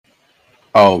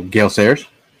Oh, Gale Sayers.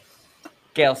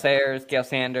 Gale Sayers, Gale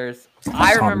Sanders.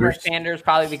 I remember Saunders. Sanders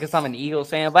probably because I'm an Eagles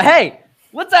fan. But hey,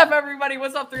 what's up, everybody?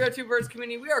 What's up, 302 Birds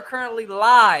community? We are currently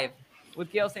live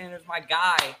with Gale Sanders, my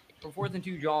guy from 4th and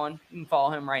 2 John. You can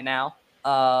follow him right now.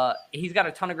 He's got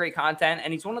a ton of great content,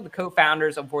 and he's one of the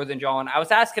co-founders of 4th and John. I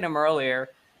was asking him earlier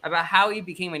about how he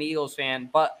became an Eagles fan,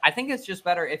 but I think it's just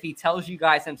better if he tells you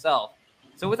guys himself.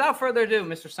 So without further ado,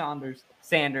 Mr. Saunders.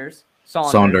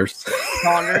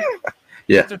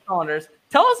 Yeah. Mr. Saunders,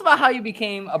 tell us about how you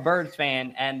became a Birds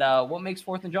fan and what makes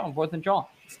 4th and John 4th and John.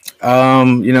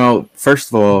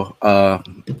 First of all,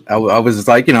 I was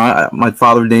like, my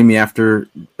father named me after,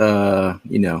 Gale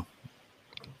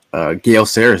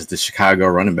Sayers, the Chicago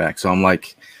running back. So I'm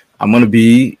like, I'm gonna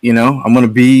be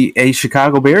a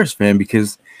Chicago Bears fan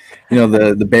because,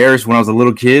 the Bears when I was a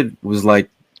little kid was like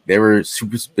they were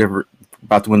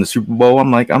about to win the Super Bowl.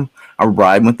 I'm like, I'm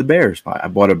riding with the Bears. I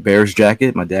bought a Bears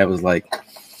jacket. My dad was like,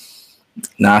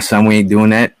 "Nah, son, we ain't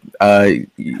doing that. You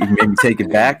made me take it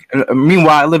back."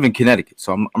 Meanwhile, I live in Connecticut,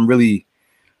 so I'm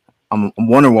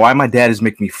wondering why my dad is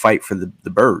making me fight for the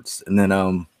Birds. And then,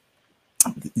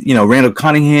 Randall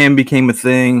Cunningham became a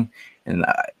thing, and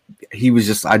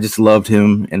I just loved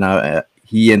him. And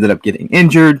he ended up getting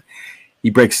injured. He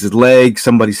breaks his leg.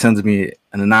 Somebody sends me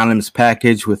an anonymous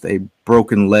package with a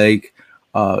broken leg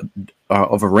of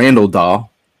a Randall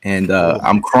doll, and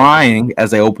I'm crying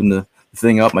as I open the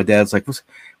thing up. My dad's like,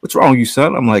 "What's wrong with you,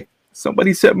 son?" I'm like,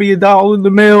 "Somebody sent me a doll in the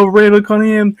mail, Randall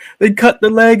Cunningham. They cut the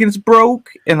leg and it's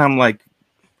broke." And I'm like,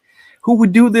 "Who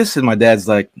would do this?" And my dad's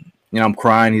like, I'm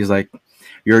crying. He's like,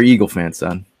 "You're an Eagle fan,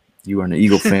 son. You are an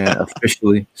Eagle fan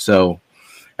officially." So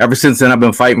ever since then, I've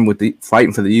been fighting for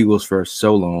the Eagles for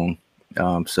so long.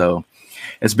 So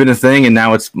it's been a thing, and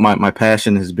now it's my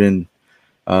passion has been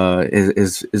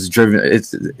is driven.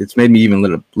 It's made me even a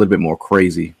little bit more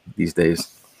crazy these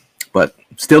days, but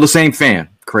still the same fan.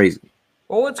 Crazy.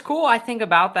 Well, what's cool, I think,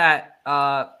 about that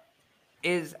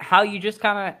is how you just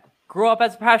kind of grew up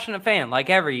as a passionate fan, like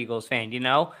every Eagles fan.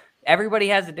 Everybody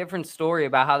has a different story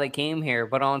about how they came here,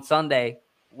 but on Sunday,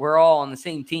 we're all on the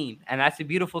same team, and that's the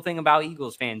beautiful thing about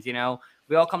Eagles fans.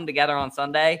 We all come together on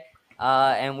Sunday.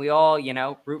 And we all,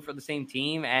 root for the same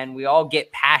team, and we all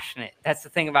get passionate. That's the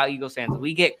thing about Eagles fans.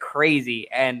 We get crazy.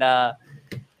 And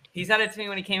he said it to me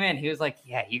when he came in. He was like,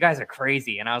 "Yeah, you guys are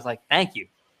crazy." And I was like, "Thank you."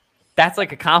 That's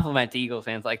like a compliment to Eagles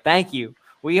fans. Like, "Thank you.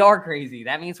 We are crazy.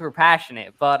 That means we're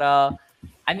passionate." But,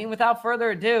 without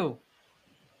further ado,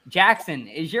 Jackson,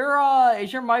 is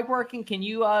your mic working? Can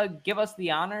you give us the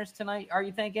honors tonight, are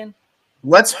you thinking?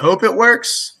 Let's hope it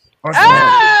works.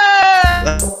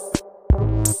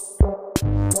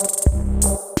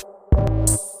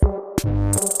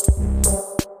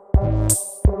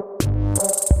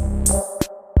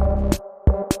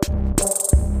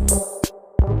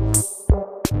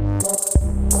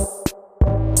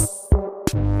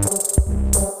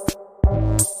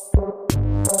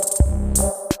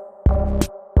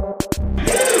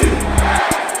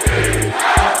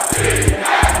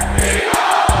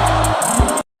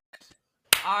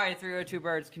 All right, 302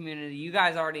 Birds community, you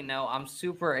guys already know I'm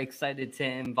super excited to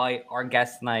invite our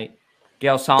guest tonight,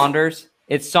 Gale Saunders.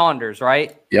 It's Saunders,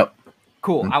 right? Yep.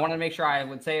 Cool. I want to make sure I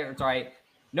would say it's right.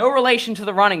 No relation to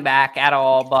the running back at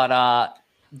all, but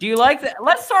do you like that?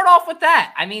 Let's start off with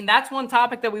that. That's one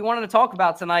topic that we wanted to talk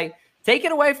about tonight. Take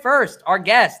it away first, our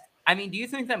guest. Do you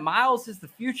think that Miles is the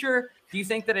future? Do you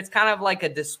think that it's kind of like a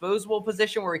disposable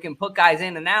position where we can put guys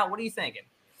in and out? What are you thinking?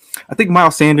 I think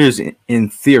Miles Sanders, in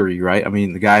theory, right?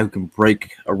 The guy who can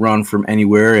break a run from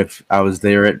anywhere. If I was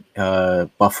there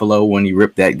at Buffalo when he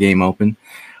ripped that game open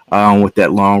with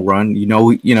that long run,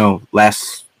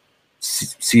 last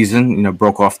season,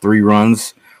 broke off 3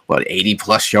 runs, 80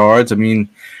 plus yards. In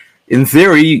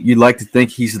theory, you'd like to think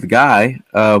he's the guy,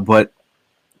 but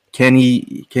can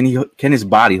his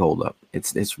body hold up?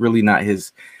 It's really not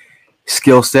his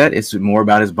skill set. It's more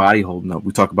about his body holding up.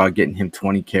 We talk about getting him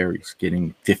 20 carries,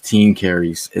 getting 15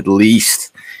 carries at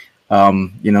least.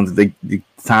 The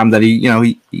time that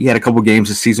he had a couple games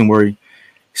this season where he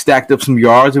stacked up some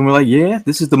yards, and we're like, yeah,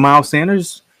 this is the Miles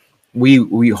Sanders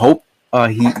we hope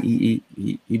he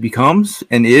becomes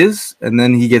and is, and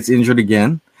then he gets injured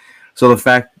again. So the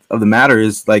fact of the matter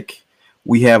is, like,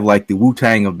 we have like the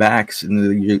Wu-Tang of backs,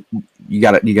 and you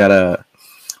got a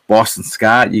Boston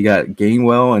Scott, you got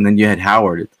Gainwell, and then you had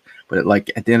Howard. But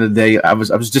at the end of the day, I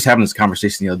was just having this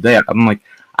conversation the other day. I'm like,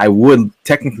 I would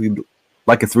technically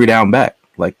like a 3-down back,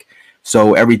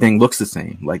 so everything looks the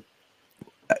same.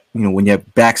 When you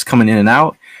have backs coming in and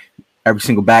out, every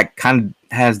single back kind of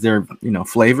has their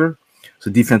flavor. So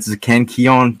defenses can key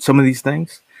on some of these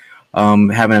things.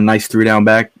 Having a nice 3-down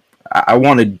back, I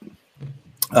wanted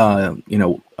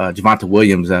Javonte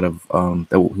Williams out of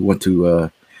who went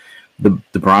to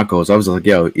the Broncos. I was like,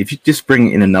 yo, if you just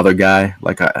bring in another guy,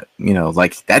 like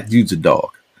that dude's a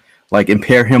dog, like, and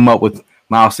pair him up with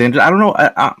Miles Sanders. I don't know.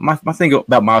 My thing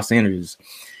about Miles Sanders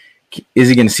is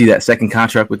he going to see that second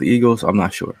contract with the Eagles? I'm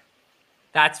not sure.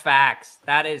 That's facts.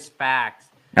 That is facts.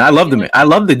 And I love him. I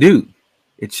love the dude.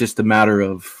 It's just a matter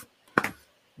of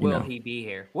will he be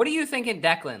here? What do you think in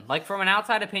Declan? Like, from an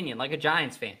outside opinion, like a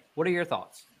Giants fan, what are your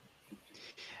thoughts?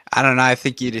 I don't know. I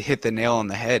think you'd hit the nail on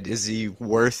the head. Is he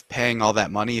worth paying all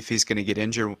that money if he's going to get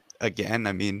injured again?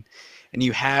 I mean, and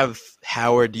you have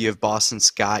Howard, you have Boston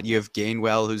Scott, you have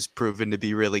Gainwell, who's proven to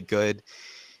be really good.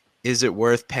 Is it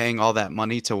worth paying all that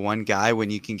money to one guy when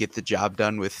you can get the job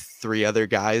done with three other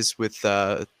guys with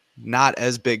not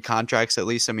as big contracts, at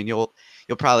least? I mean, you'll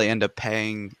probably end up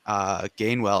paying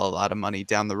Gainwell a lot of money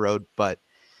down the road, but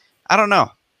I don't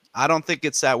know. I don't think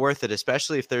it's that worth it,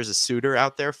 especially if there's a suitor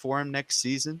out there for him next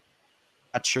season.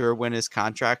 Not sure when his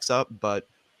contract's up, but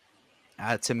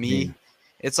to me,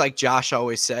 it's like Josh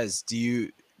always says,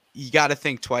 you got to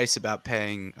think twice about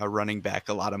paying a running back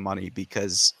a lot of money,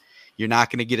 because you're not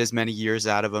going to get as many years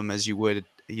out of him as you would,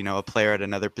 a player at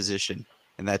another position.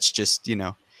 And that's just,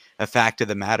 a fact of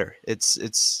the matter.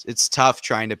 It's tough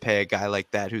trying to pay a guy like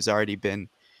that who's already been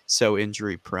so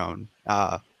injury prone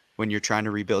when you're trying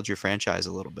to rebuild your franchise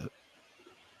a little bit.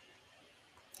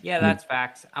 Yeah, that's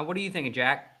facts. What do you think,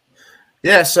 Jack?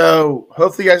 Yeah, so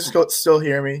hopefully you guys still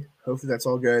hear me. Hopefully that's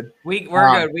all good. We're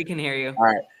good. We can hear you. All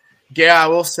right. Yeah, I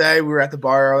will say we were at the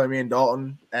bar earlier, me and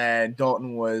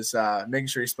Dalton was making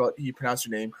sure he pronounced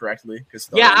your name correctly.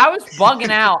 I was bugging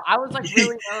out. I was like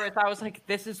really nervous. I was like,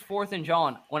 this is 4th and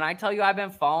John. When I tell you I've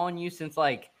been following you since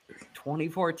like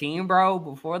 2014, bro,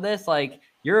 before this, like,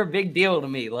 you're a big deal to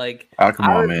me. Like, I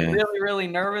was really, really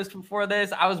nervous before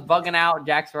this. I was bugging out.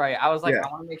 Jack's right. I was like, I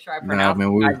want to make sure I pronounce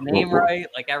his name right,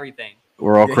 like everything.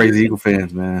 We're all crazy Eagle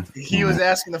fans, man. He was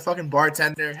asking the fucking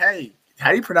bartender, hey, how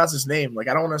do you pronounce his name? Like,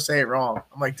 I don't want to say it wrong.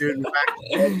 I'm like, dude.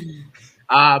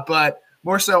 But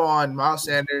more so on Miles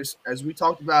Sanders, as we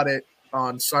talked about it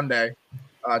on Sunday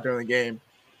during the game,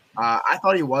 I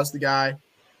thought he was the guy.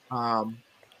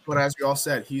 But as we all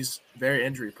said, he's very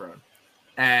injury prone.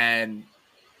 And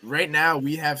right now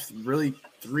we have really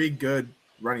 3 good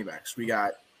running backs. We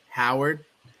got Howard,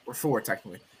 or 4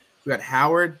 technically. We got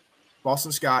Howard,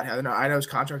 Boston Scott. I know his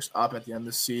contract's up at the end of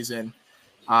the season.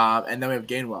 And then we have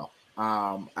Gainwell.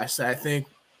 I think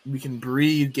we can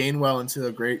breed Gainwell into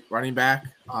a great running back.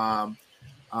 But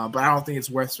I don't think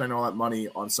it's worth spending all that money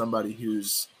on somebody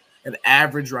who's an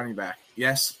average running back.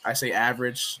 Yes, I say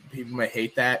average. People may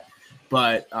hate that.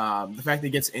 But the fact that he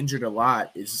gets injured a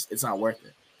lot it's not worth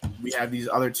it. We have these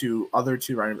other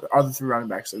three running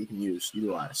backs that we can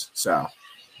utilize. So,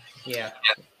 yeah,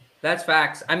 that's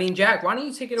facts. I mean, Jack, why don't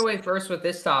you take it away first with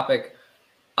this topic?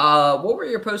 What were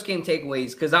your post-game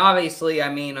takeaways? Because obviously,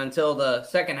 I mean, until the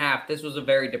second half, this was a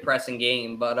very depressing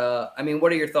game. But I mean,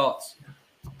 what are your thoughts?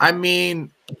 I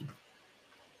mean,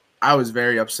 I was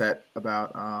very upset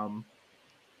about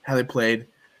how they played.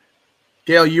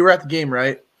 Gail, you were at the game,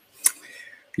 right?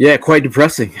 Yeah, quite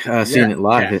depressing. Seeing it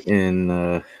live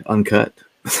in uncut.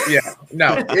 Yeah,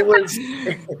 no, it was.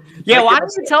 Yeah, why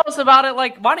don't you tell us about it?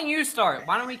 Like, why don't you start?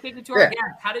 Why don't we kick it to our guest?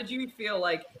 How did you feel?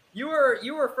 Like, you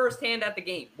were firsthand at the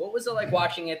game. What was it like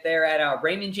watching it there at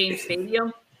Raymond James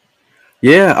Stadium?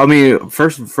 Yeah, I mean,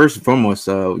 first and foremost,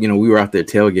 we were out there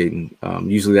tailgating.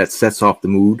 Usually that sets off the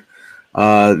mood.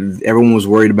 Everyone was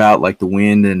worried about like the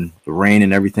wind and the rain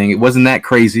and everything. It wasn't that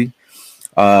crazy.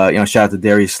 Shout out to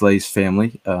Darius Slay's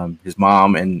family. His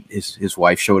mom and his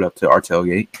wife showed up to our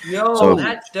tailgate. Yo,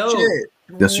 that's dope.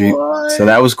 So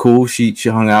that was cool. She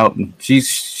hung out, and she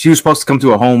was supposed to come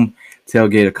to a home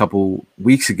tailgate a couple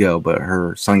weeks ago, but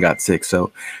her son got sick.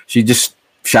 So she just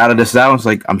shouted us out. I was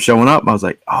like, I'm showing up. I was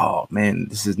like, oh man,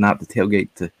 this is not the tailgate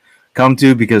to come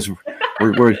to because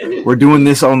we're doing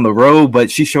this on the road.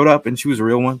 But she showed up and she was a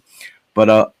real one.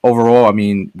 But overall, I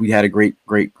mean, we had a great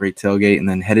tailgate, and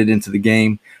then headed into the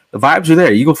game. The vibes were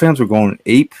there. Eagle fans were going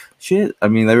ape shit. I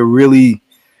mean, they were really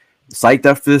psyched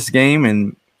up for this game,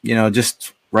 and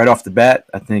just right off the bat,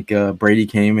 I think Brady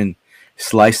came and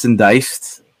sliced and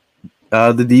diced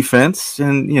the defense,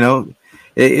 and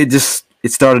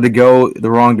it started to go the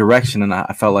wrong direction, and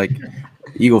I felt like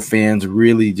Eagle fans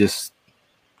really just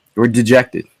were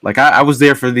dejected. Like I was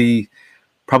there for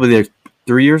probably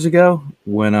 3 years ago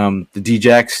when the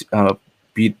D-Jacks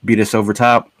beat us over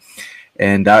top,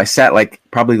 and I sat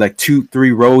probably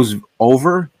 2-3 rows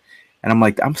over, and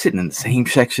I'm sitting in the same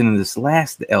section of this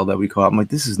last L that we call. I'm like,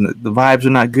 the vibes are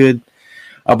not good,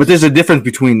 but there's a difference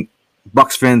between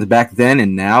Bucks fans back then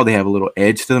and now, they have a little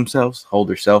edge to themselves, hold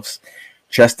themselves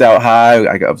chest out high.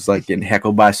 I was like getting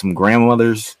heckled by some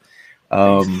grandmothers.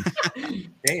 Damn.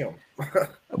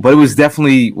 But it was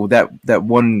definitely that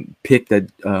one pick that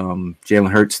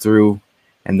Jalen Hurts threw,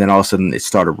 and then all of a sudden it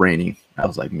started raining. I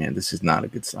was like, man, this is not a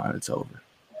good sign. It's over.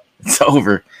 It's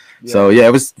over. Yeah. So yeah,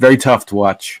 it was very tough to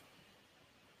watch.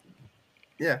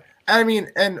 Yeah. I mean,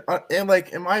 and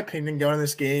like in my opinion, going to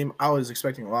this game, I was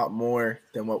expecting a lot more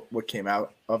than what came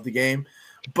out of the game.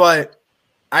 But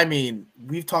I mean,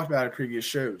 we've talked about it in previous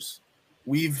shows.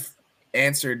 We've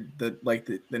answered the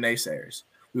naysayers.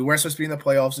 We weren't supposed to be in the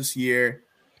playoffs this year.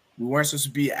 We weren't supposed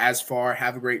to be as far,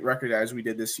 have a great record as we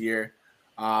did this year.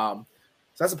 So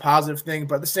that's a positive thing.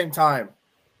 But at the same time,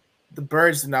 the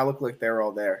Birds did not look like they were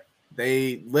all there.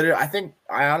 They literally,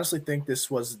 I honestly think this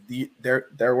was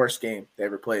their worst game they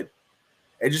ever played.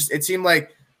 It seemed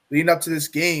like leading up to this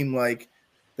game, like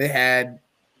they had,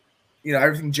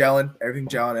 everything gelling,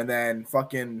 and then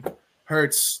fucking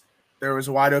Hurts. There was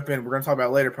a wide open. We're gonna talk about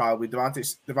it later probably.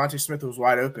 Devontae Smith was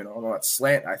wide open on that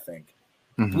slant. I think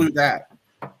blew that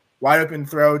wide open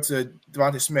throw to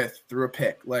Devontae Smith through a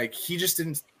pick. Like he just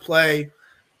didn't play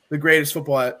the greatest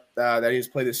football that he has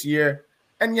played this year.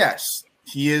 And yes,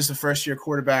 he is a first year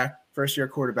quarterback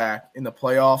in the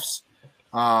playoffs.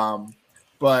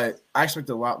 But I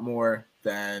expected a lot more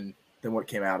than what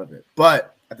came out of it.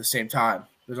 But at the same time,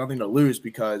 there's nothing to lose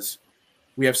because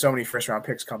we have so many first-round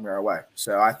picks coming our way.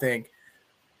 So I think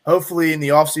hopefully in the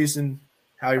offseason,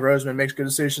 Howie Roseman makes good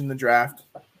decisions in the draft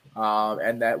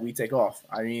and that we take off.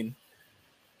 I mean,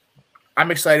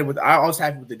 I'm excited I was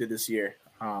happy with what they did this year,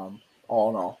 all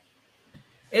in all.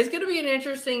 It's going to be an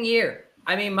interesting year.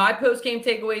 I mean, my post-game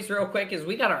takeaways real quick is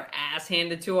we got our ass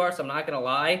handed to us. I'm not going to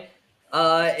lie.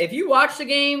 If you watch the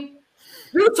game,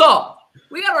 Utah,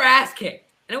 we got our ass kicked,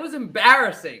 and it was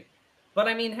embarrassing. But,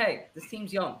 I mean, hey, this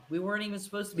team's young. We weren't even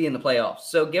supposed to be in the playoffs.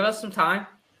 So give us some time.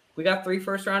 We got 3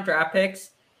 first-round draft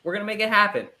picks. We're going to make it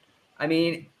happen. I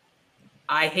mean,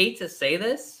 I hate to say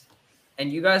this,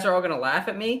 and you guys are all going to laugh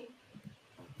at me,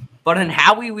 but in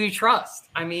Howie we trust.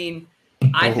 I mean,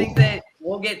 I think that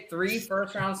we'll get 3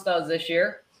 first-round studs this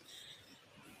year.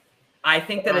 I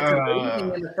think that it's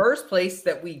amazing in the first place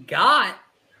that we got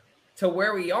to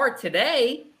where we are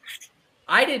today.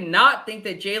 I did not think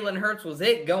that Jalen Hurts was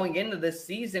it going into this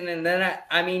season. And then,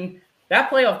 I mean, that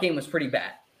playoff game was pretty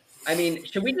bad. I mean,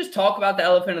 should we just talk about the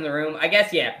elephant in the room? I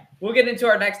guess, yeah. We'll get into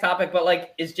our next topic. But,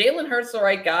 like, is Jalen Hurts the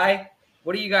right guy?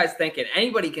 What are you guys thinking?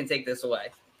 Anybody can take this away.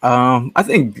 I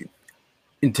think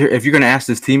if you're going to ask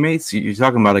his teammates, you're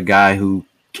talking about a guy who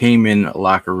came in a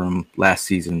locker room last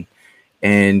season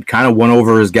and kind of won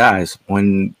over his guys.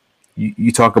 When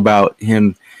you talk about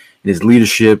him, his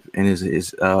leadership and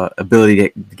his ability to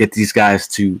get these guys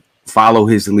to follow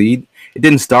his lead, it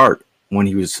didn't start when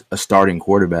he was a starting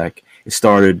quarterback. It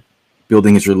started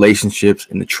building his relationships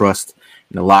and the trust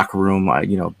in the locker room.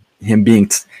 Him being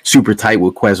super tight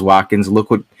with Quez Watkins. Look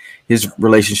what his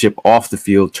relationship off the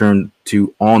field turned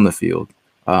to on the field.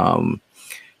 Talking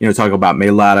about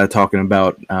Mailata, talking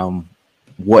about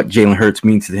what Jalen Hurts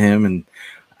means to him and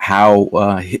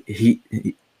how he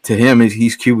to him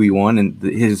he's QB1 and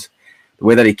the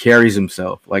way that he carries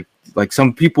himself. Like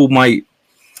some people might,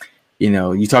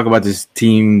 you talk about this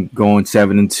team going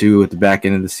 7-2 at the back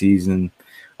end of the season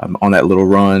on that little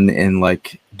run and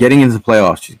like getting into the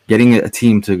playoffs, getting a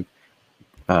team to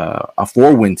a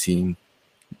 4-win team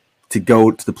to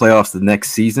go to the playoffs the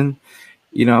next season.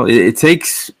 It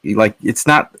takes it's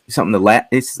not something to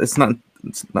it's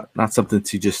not something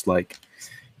to just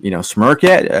smirk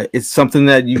at. It's something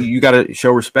that you got to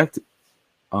show respect.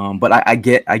 But I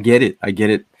get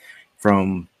it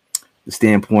from the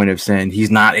standpoint of saying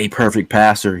he's not a perfect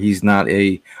passer. He's not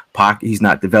he's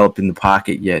not developed in the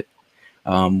pocket yet.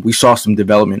 We saw some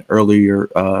development later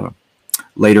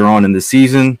on in the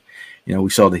season. We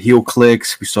saw the heel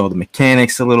clicks. We saw the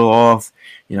mechanics a little off.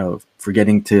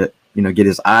 Forgetting to get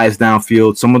his eyes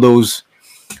downfield. Some of those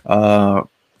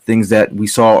things that we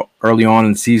saw early on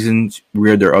in the season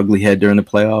reared their ugly head during the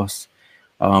playoffs.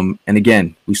 And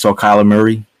again, we saw Kyler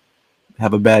Murray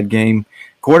have a bad game.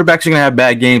 Quarterbacks are going to have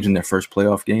bad games in their first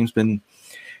playoff games. But,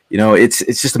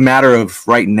 it's just a matter of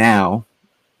right now,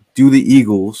 do the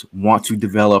Eagles want to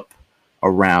develop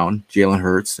around Jalen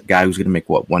Hurts, a guy who's going to make,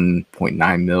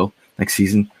 $1.9 million next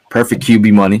season? Perfect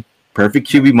QB money.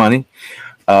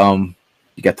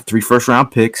 You got the 3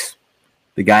 first-round picks.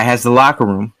 The guy has the locker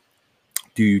room.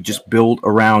 Do you just build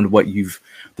around what you've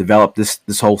developed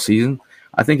this whole season?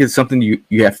 I think it's something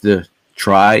you have to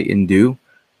try and do.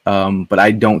 But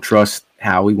I don't trust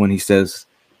Howie when he says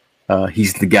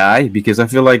he's the guy, because I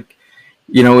feel like,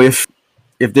 if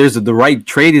if there's the right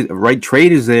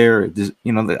trade is there,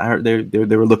 you know, I heard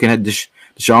they were looking at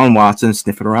Deshaun Watson,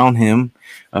 sniffing around him.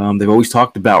 They've always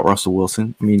talked about Russell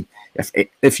Wilson. I mean,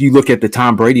 if you look at the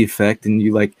Tom Brady effect and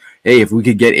you like, hey, if we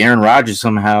could get Aaron Rodgers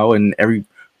somehow, and every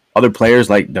other players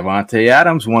like Devontae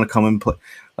Adams want to come and play,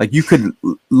 like you could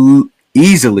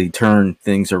easily turn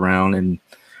things around.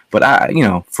 But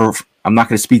I'm not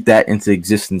going to speak that into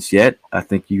existence yet. I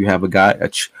think you have a guy,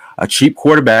 a cheap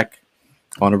quarterback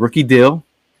on a rookie deal.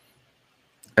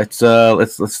 Let's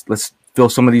fill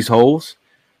some of these holes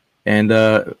and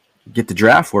get the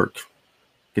draft work.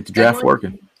 Get the draft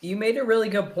working. You made a really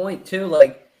good point too.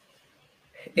 Like,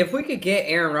 if we could get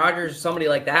Aaron Rodgers or somebody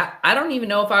like that, I don't even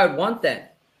know if I would want them.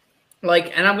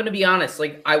 Like, and I'm going to be honest,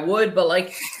 like I would, but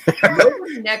like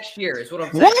nobody next year is what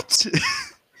I'm saying. What?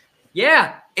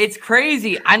 Yeah, it's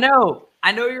crazy. I know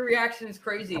your reaction is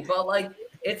crazy, but like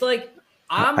it's like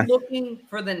I'm looking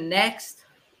for the next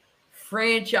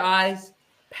franchise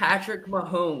Patrick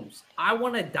Mahomes. I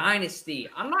want a dynasty.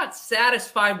 I'm not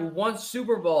satisfied with one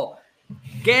Super Bowl.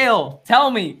 Gail,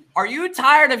 tell me, are you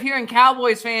tired of hearing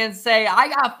Cowboys fans say, I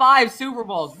got 5 Super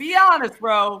Bowls? Be honest,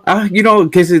 bro.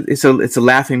 Because it's a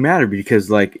laughing matter, because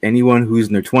like anyone who's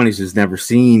in their 20s has never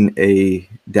seen a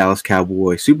Dallas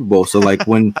Cowboy Super Bowl. So like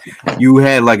when you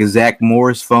had like a Zach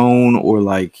Morris phone, or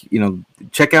like,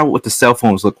 check out what the cell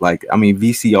phones look like. I mean,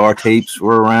 VCR tapes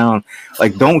were around.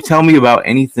 Like, don't tell me about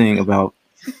anything about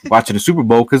watching a Super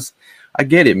Bowl, because I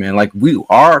get it, man. Like,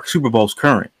 our Super Bowl's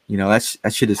current.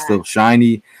 That shit is still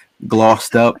shiny,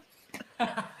 glossed up.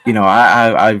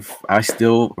 I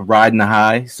still riding the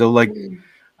high. So like,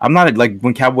 I'm not like,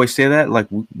 when Cowboys say that, like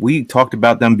we talked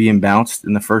about them being bounced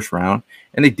in the first round,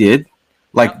 and they did.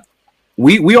 Like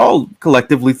we all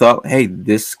collectively thought, hey,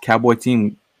 this Cowboy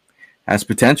team has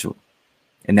potential,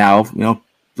 and now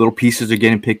little pieces are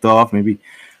getting picked off. Maybe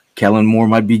Kellen Moore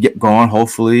might be gone,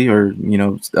 hopefully, or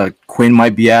Quinn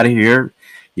might be out of here.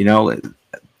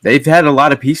 They've had a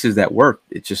lot of pieces that worked.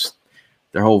 It's just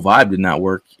their whole vibe did not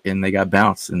work, and they got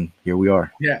bounced, and here we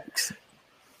are. Yeah.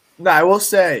 No, I will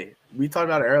say, we talked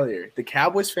about it earlier. The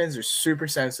Cowboys fans are super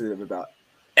sensitive about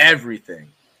everything.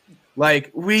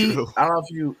 Like, True. I don't know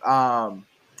if you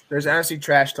there's NFC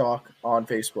Trash Talk on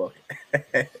Facebook.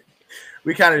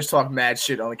 We kind of just talk mad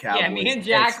shit on the Cowboys. Yeah, me and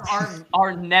Jack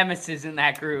are nemesis in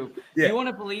that group. Yeah. You want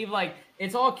to believe, like,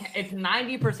 it's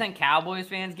 90% Cowboys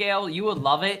fans, Gail. You would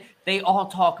love it. They all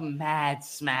talk mad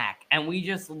smack, and we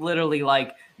just literally,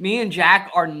 like, me and Jack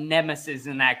are nemesis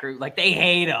in that group. Like, they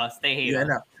hate us. They hate us.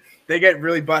 No. They get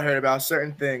really butthurt about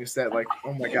certain things that, like,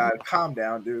 oh my god, calm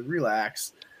down, dude,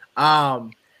 relax.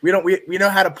 We know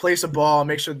how to place a ball and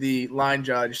make sure the line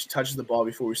judge touches the ball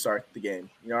before we start the game.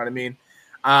 You know what I mean?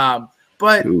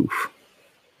 But Oof.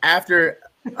 after,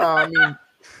 in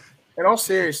all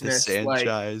seriousness, The like,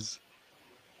 Sanchez.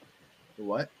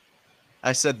 what?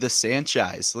 I said the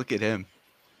Sanchez. Look at him.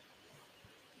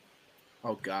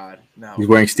 Oh God, no! He's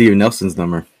wearing Steven Nelson's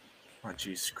number. Oh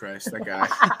Jesus Christ, that guy!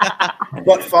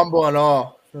 But fumble and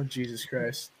all. Oh Jesus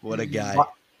Christ! What a guy.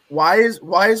 Why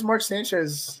is Mark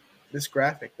Sanchez this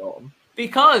graphic, Dalton?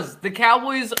 Because the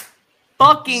Cowboys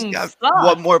fucking suck.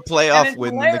 One more And playoff it's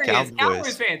win than the hilarious.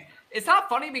 Cowboys. Fans. It's not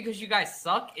funny because you guys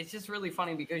suck. It's just really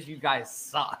funny because you guys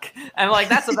suck. And like,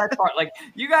 that's the best part. Like,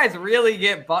 you guys really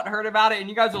get butthurt about it. And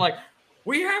you guys are like,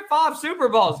 we had 5 Super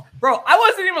Bowls. Bro, I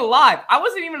wasn't even alive. I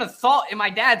wasn't even a thought in my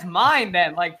dad's mind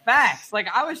then. Like, facts. Like,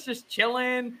 I was just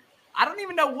chilling. I don't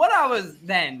even know what I was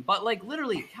then. But like,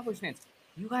 literally, Cowboys fans,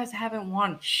 you guys haven't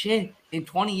won shit in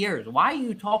 20 years. Why are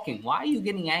you talking? Why are you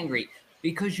getting angry?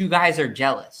 Because you guys are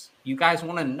jealous. You guys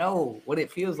want to know what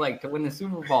it feels like to win the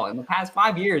Super Bowl. In the past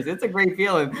 5 years, it's a great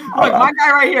feeling. Look, my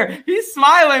guy right here, he's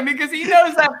smiling because he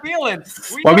knows that feeling.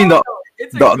 Well, I mean,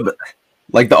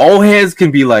 the old heads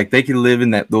can be like, they can live in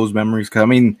those memories. Cause I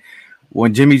mean,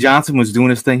 when Jimmy Johnson was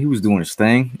doing his thing, he was doing his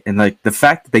thing, and like the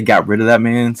fact that they got rid of that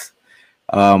man's,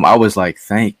 I was like,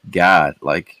 thank God.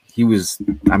 Like he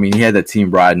had that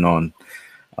team riding on.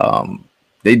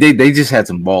 They just had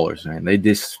some ballers, man. They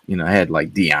just, had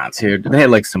like Deion's here. They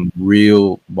had like some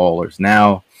real ballers.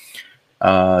 Now,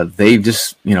 they've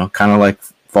just, kind of like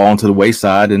fallen to the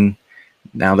wayside, and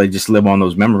now they just live on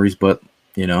those memories. But,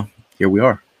 here we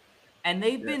are. And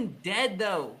they've been dead,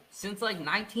 though, since like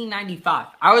 1995.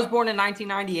 I was born in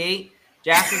 1998.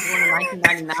 Jack was born in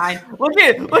 1999.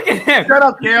 Look at him. Shut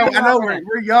up, Gail. I know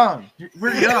we're young.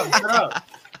 We're young. Shut up.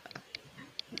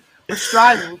 We're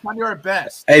striving. We're trying to do our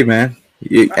best. Hey, man.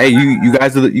 You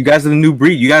guys are the new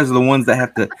breed. You guys are the ones that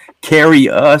have to carry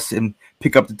us and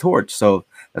pick up the torch. So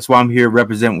that's why I'm here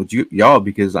representing with y'all,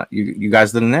 because you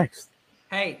guys are the next.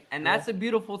 Hey, and that's the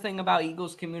beautiful thing about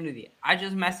Eagles community. I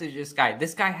just messaged this guy.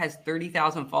 This guy has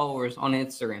 30,000 followers on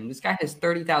Instagram. This guy has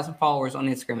 30,000 followers on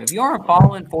Instagram. If you aren't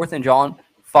following Fourth and John,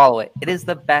 follow it. It is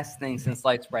the best thing since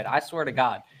sliced bread. I swear to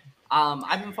God.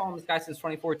 I've been following this guy since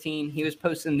 2014. He was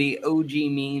posting the OG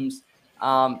memes,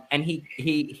 and he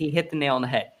hit the nail on the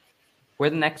head. We're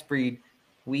the next breed.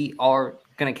 We are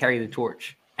going to carry the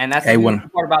torch. And that's the beautiful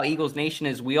part about Eagles Nation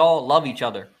is we all love each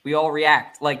other. We all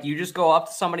react. Like, you just go up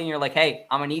to somebody and you're like, hey,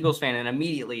 I'm an Eagles fan. And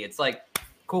immediately it's like,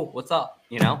 cool, what's up?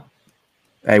 You know?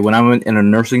 Hey, when I'm in a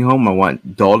nursing home, I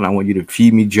want Dalton. I want you to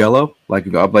feed me Jello. Like,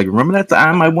 I'm like, remember that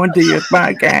time I went to your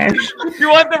podcast? You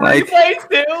want the replays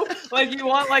too? Like, you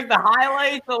want like the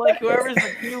highlights of like whoever's the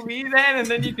QB then, and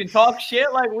then you can talk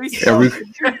shit. Like, we still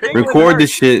record this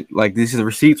shit. Like, this is the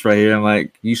receipts right here. I'm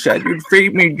like, you said you'd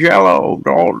feed me Jello,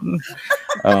 Dalton.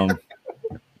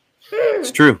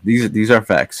 It's true. These are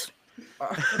facts.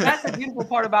 That's the beautiful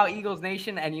part about Eagles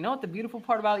Nation. And you know what the beautiful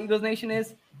part about Eagles Nation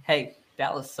is? Hey,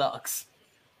 Dallas sucks.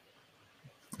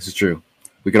 This is true.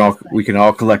 We can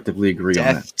all collectively agree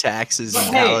on that. Taxes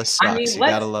in Dallas sucks.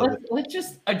 I mean, let's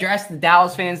just address the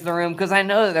Dallas fans in the room because I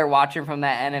know that they're watching from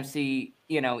that NFC,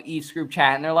 East group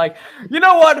chat, and they're like, you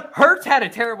know what? Hurts had a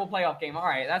terrible playoff game. All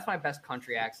right, that's my best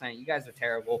country accent. You guys are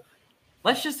terrible.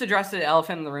 Let's just address the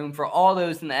elephant in the room for all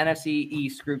those in the NFC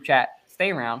East group chat.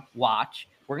 Stay around, watch.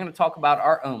 We're going to talk about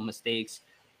our own mistakes.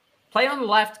 Play on the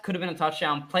left could have been a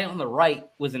touchdown. Play on the right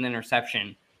was an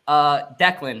interception.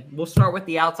 Declan, we'll start with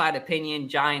the outside opinion,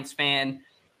 Giants fan.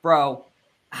 Bro,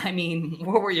 I mean,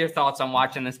 what were your thoughts on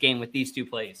watching this game with these two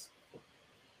plays?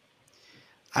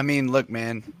 I mean, look,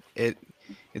 man,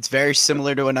 it's very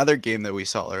similar to another game that we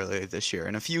saw earlier this year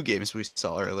and a few games we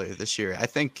saw earlier this year. I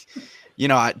think,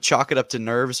 I chalk it up to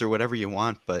nerves or whatever you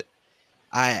want, but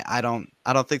I don't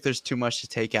think there's too much to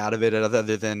take out of it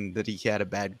other than that he had a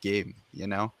bad game,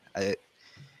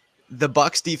 The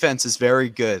Bucs defense is very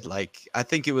good. Like, I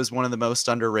think it was one of the most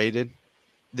underrated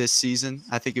this season.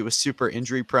 I think it was super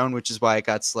injury prone, which is why it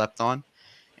got slept on.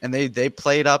 And they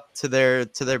played up to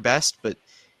their best, but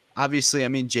obviously, I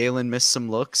mean, Jalen missed some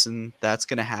looks and that's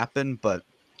going to happen, but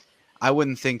I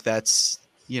wouldn't think that's,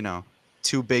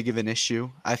 too big of an issue.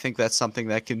 I think that's something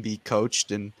that can be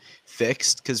coached and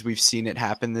fixed because we've seen it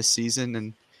happen this season,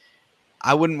 and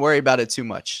I wouldn't worry about it too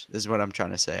much is what I'm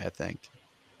trying to say, I think.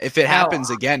 If it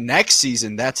happens again next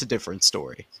season, that's a different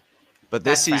story. But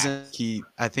this season,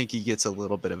 I think he gets a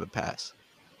little bit of a pass.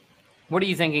 What are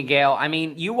you thinking, Gail? I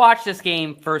mean, you watched this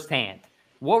game firsthand.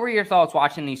 What were your thoughts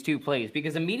watching these two plays?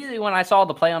 Because immediately when I saw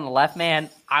the play on the left,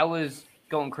 man, I was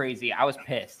going crazy. I was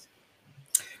pissed.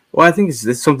 Well, I think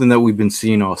it's something that we've been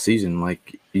seeing all season.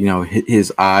 Like,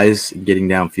 his eyes getting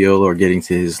downfield or getting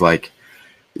to his, like,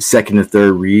 second or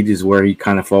third read is where he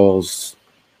kind of falls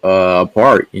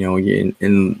apart,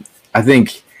 and I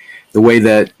think the way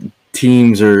that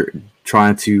teams are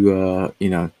trying to,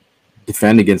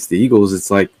 defend against the Eagles,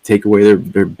 it's like take away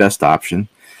their best option.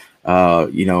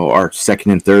 Our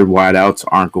second and third wideouts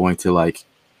aren't going to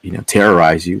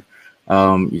terrorize you.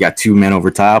 You got two men over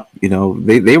top.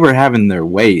 They were having their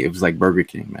way. It was like Burger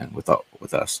King, man, with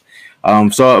us.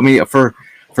 So I mean, for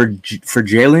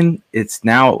Jalen, it's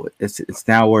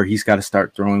now where he's got to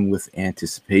start throwing with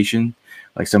anticipation.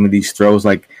 Like some of these throws,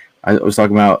 like I was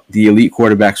talking about, the elite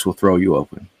quarterbacks will throw you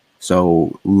open.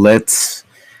 So I'm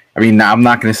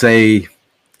not going to say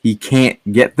he can't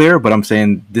get there, but I'm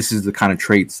saying this is the kind of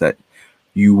traits that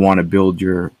you want to build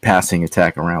your passing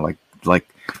attack around.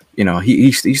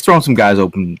 He's throwing some guys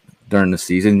open during the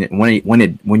season.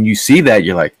 When you see that,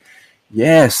 you're like,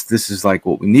 yes, this is like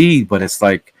what we need, but it's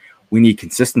like we need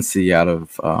consistency out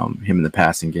of him in the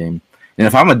passing game. And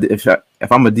if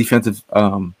I'm a defensive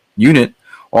unit,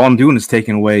 all I'm doing is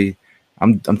taking away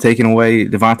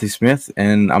Devontae Smith,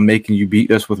 and I'm making you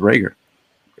beat us with Reagor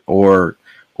or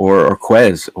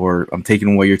Quez, or I'm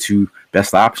taking away your two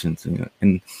best options.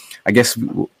 And I guess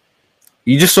you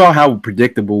just saw how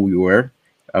predictable we were.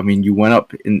 I mean, you went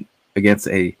up against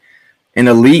an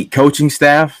elite coaching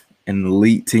staff, an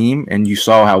elite team, and you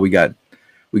saw how we got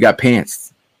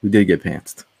pantsed. We did get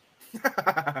pantsed.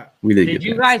 Did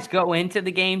you guys go into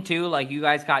the game too? Like, you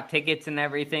guys got tickets and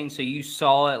everything, so you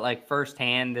saw it like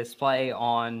firsthand. This play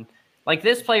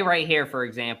right here, for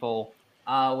example,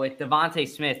 with Devontae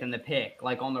Smith and the pick,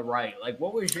 like on the right. Like,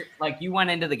 what was you went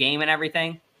into the game and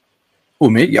everything? Oh,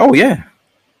 me? Oh, yeah.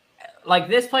 Like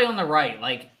this play on the right.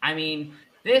 Like, I mean,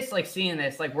 this, like, seeing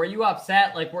this, like, were you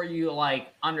upset? Like, were you like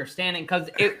understanding? Because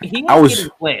he was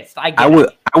getting blitzed. I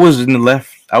was in the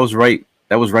left. I was right.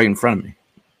 That was right in front of me.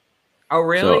 Oh,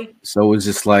 really? So it was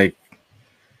just like,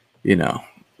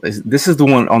 this is the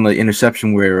one on the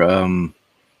interception where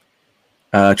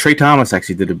Trey Thomas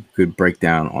actually did a good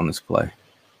breakdown on this play,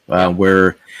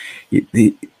 where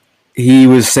he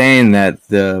was saying that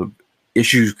the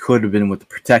issues could have been with the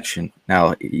protection.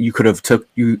 Now you could have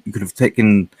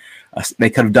taken they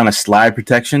could have done a slide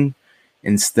protection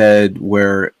instead,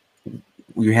 where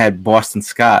you had Boston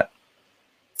Scott.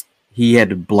 He had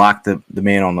to block the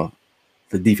man on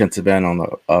the defensive end on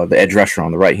the edge rusher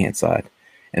on the right hand side,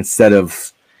 instead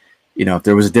of, if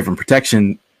there was a different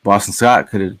protection, Boston Scott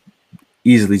could have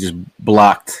easily just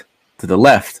blocked to the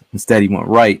left. Instead, he went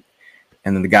right,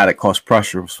 and then the guy that caused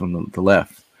pressure was from the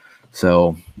left.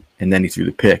 So, and then he threw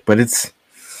the pick. But it's,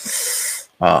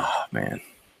 oh man,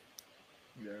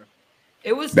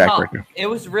 it was tough. It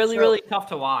was really tough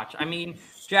to watch. I mean,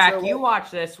 Jack, you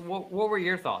watched this. What were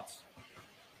your thoughts?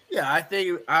 Yeah, I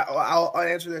think I'll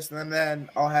answer this, and then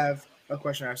I'll have a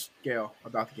question to ask Gail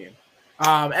about the game.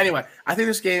 Anyway, I think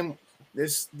this game,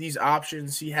 these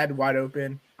options, he had wide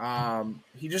open.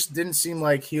 He just didn't seem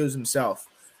like he was himself.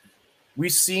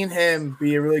 We've seen him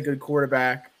be a really good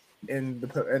quarterback in the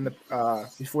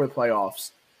before the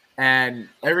playoffs, and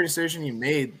every decision he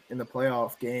made in the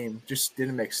playoff game just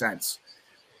didn't make sense.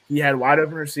 He had wide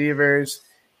open receivers.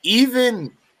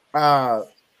 Even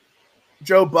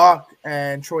Joe Buck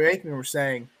and Troy Aikman were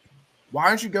saying, "Why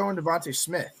aren't you going Devontae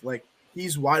Smith? Like,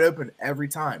 he's wide open every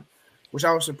time," which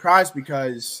I was surprised,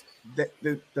 because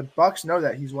the Bucks know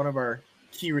that he's one of our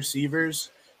key receivers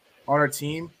on our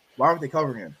team. Why aren't they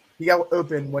covering him? He got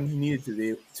open when he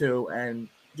needed to, and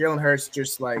Jalen Hurts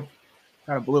just kind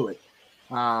of blew it.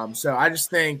 So I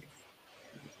just think,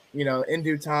 in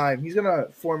due time, he's gonna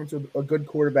form into a good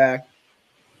quarterback,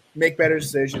 make better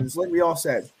decisions. Like we all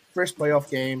said, first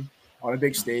playoff game on a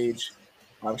big stage,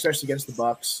 especially against the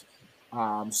Bucks.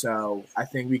 So I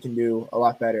think we can do a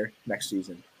lot better next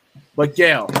season. But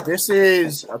Gail, this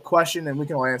is a question, and we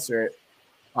can all answer it,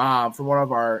 from one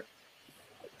of our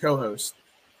co-hosts,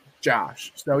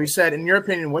 Josh. So he said, in your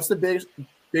opinion, what's the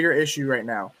bigger issue right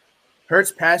now?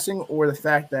 Hurts passing, or the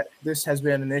fact that this has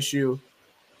been an issue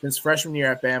since freshman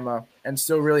year at Bama and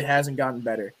still really hasn't gotten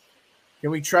better? Can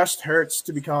we trust Hurts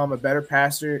to become a better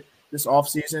passer this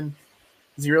offseason?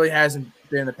 Because he really hasn't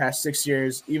been the past 6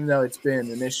 years, even though it's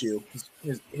been an issue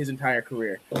his entire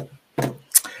career.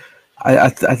 I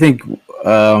think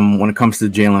when it comes to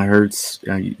Jalen Hurts,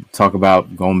 you talk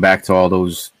about going back to all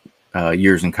those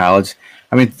years in college.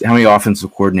 I mean, how many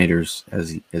offensive coordinators has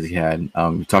he had?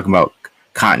 You're talking about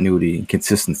continuity and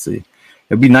consistency.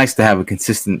 It'd be nice to have a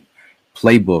consistent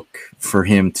playbook for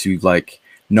him to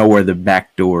know where the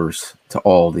back doors to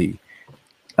all the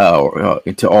have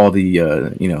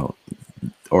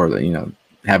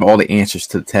all the answers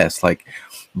to the test. Like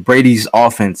Brady's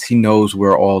offense, he knows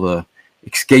where all the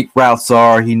escape routes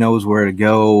are. He knows where to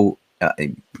go.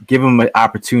 Give him an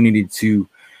opportunity to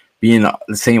be in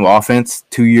the same offense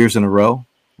 2 years in a row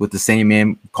with the same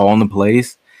man calling the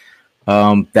plays.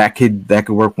 That could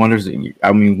work wonders.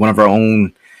 I mean, one of our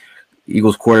own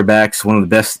Eagles quarterbacks, one of the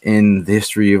best in the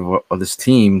history of this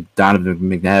team, Donovan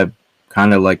McNabb,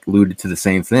 kind of alluded to the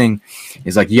same thing.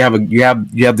 It's like you have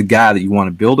the guy that you want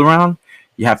to build around.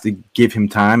 You have to give him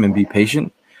time and be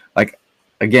patient.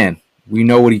 Again, we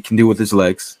know what he can do with his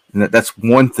legs, and that's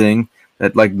one thing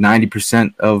that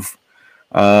 90% of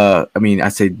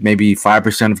I'd say maybe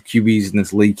 5% of QBs in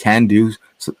this league can do.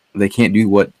 So they can't do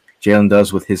what Jalen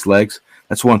does with his legs.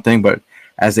 That's one thing. But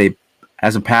as a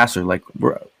passer,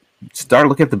 start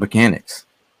looking at the mechanics.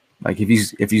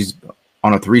 If he's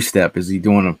on a 3-step, is he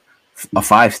doing a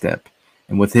 5-step?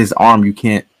 And with his arm, you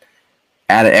can't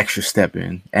add an extra step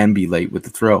in and be late with the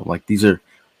throw. These are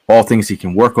all things he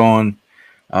can work on.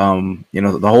 I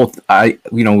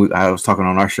was talking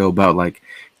on our show about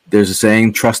there's a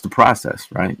saying, trust the process,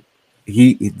 right?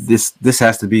 This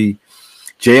has to be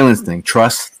Jalen's thing.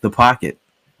 Trust the pocket,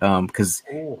 because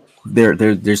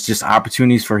there's just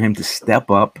opportunities for him to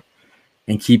step up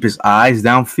and keep his eyes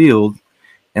downfield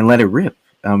and let it rip.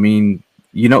 I mean,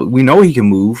 we know he can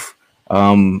move,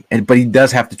 but he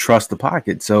does have to trust the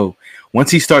pocket. So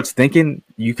once he starts thinking,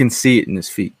 you can see it in his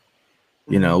feet.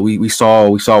 We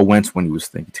saw Wentz when he was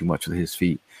thinking too much with his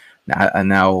feet.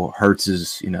 Now Hurts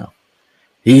is,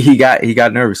 he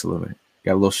got nervous a little bit,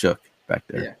 got a little shook back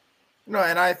there. Yeah. No,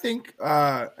 and I think,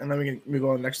 and then we can move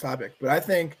on to the next topic, but I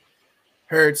think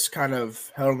Hurts kind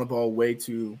of held on the ball way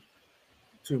too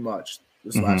much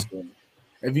this last game.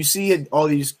 If you see all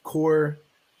these core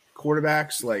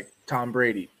quarterbacks like Tom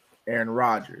Brady, Aaron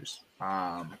Rodgers,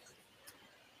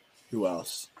 who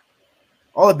else?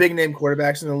 All the big name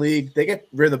quarterbacks in the league, they get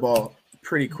rid of the ball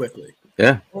pretty quickly.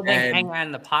 Yeah. Well, they hang out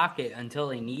in the pocket until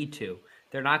they need to.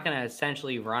 They're not going to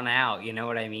essentially run out. You know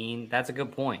what I mean? That's a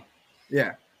good point.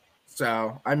 Yeah.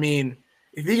 So, I mean,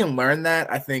 if he can learn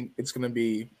that, I think it's going to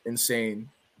be insane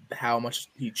how much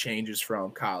he changes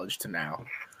from college to now.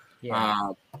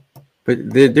 Yeah.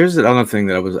 But there's another thing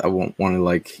that I won't want to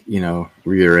like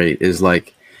reiterate is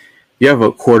like you have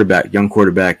a quarterback, young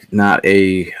quarterback, not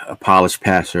a polished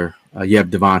passer. You have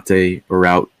Devontae, a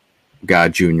route guy,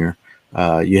 Jr.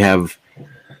 You have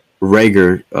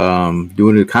Rager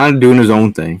doing his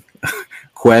own thing.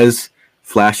 Quez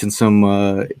flashing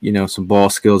some some ball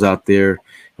skills out there.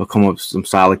 He'll come up with some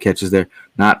solid catches there.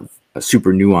 Not a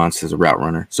super nuanced as a route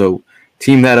runner. So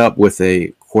team that up with a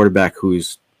quarterback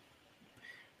who's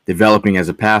developing as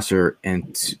a passer,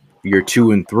 and your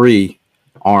 2 and 3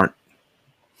 aren't.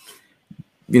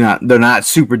 They're not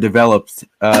super developed.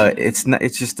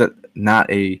 It's just not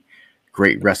a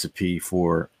great recipe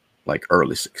for like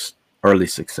early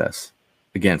success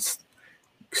against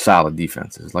solid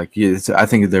defenses. Like I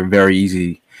think they're very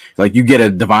easy. Like you get a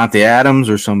Devontae Adams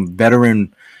or some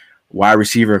veteran wide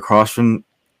receiver across from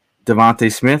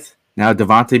Devontae Smith. Now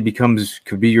Devontae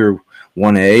could be your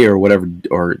 1A or whatever,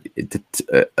 or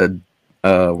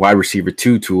a wide receiver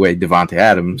 2 to a Devontae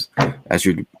Adams as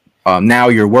your. Now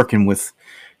you're working with.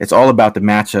 It's all about the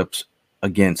matchups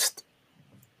against.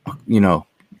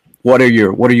 What are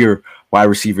your wide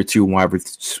receiver 2 and wide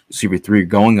receiver 3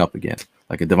 going up against?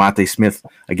 Like a Devontae Smith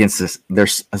against their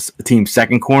team's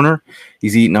second corner,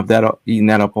 he's eating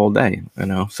that up all day.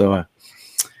 So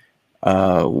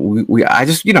that's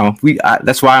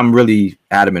why I'm really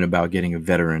adamant about getting a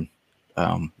veteran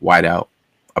wideout,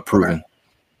 a proven. Okay.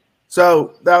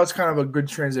 So that was kind of a good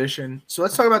transition. So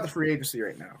let's talk about the free agency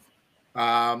right now.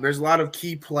 There's a lot of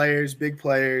key players, big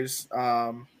players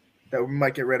that we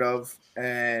might get rid of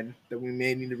and that we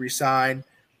may need to re-sign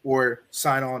or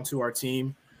sign on to our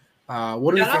team.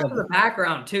 What do you think? Shout out to the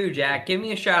background too, Jack. Give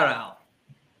me a shout out.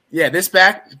 Yeah,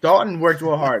 Dalton worked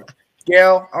real hard.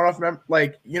 Gail, I don't know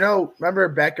if remember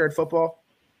backyard football?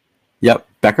 Yep,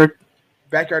 Backyard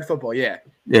football, yeah.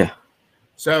 Yeah.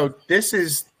 So this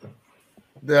is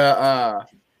the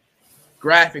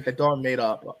graphic that Dalton made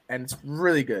up, and it's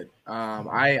really good.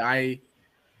 So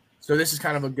this is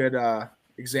kind of a good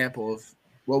example of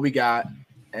what we got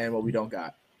and what we don't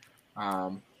got.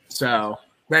 So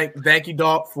thank you,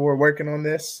 Dalton, for working on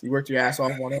this. You worked your ass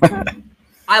off on it.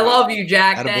 I love you,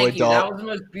 Jack. Attaboy, Thank you. Dalt. That was the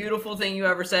most beautiful thing you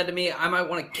ever said to me. I might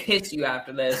want to kiss you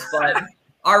after this. But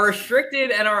our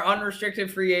restricted and our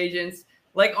unrestricted free agents,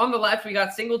 like on the left, we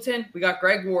got Singleton, we got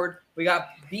Greg Ward, we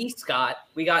got B. Scott,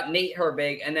 we got Nate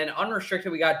Herbig, and then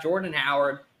unrestricted, we got Jordan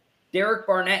Howard, Derek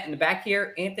Barnett in the back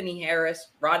here, Anthony Harris,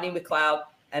 Rodney McLeod,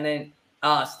 and then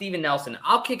Steven Nelson.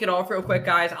 I'll kick it off real quick,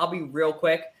 guys. I'll be real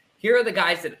quick. Here are the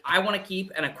guys that I want to keep,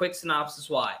 and a quick synopsis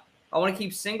why. I want to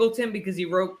keep Singleton because he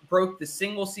broke the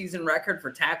single-season record for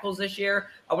tackles this year.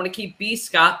 I want to keep B.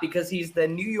 Scott because he's the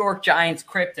New York Giants'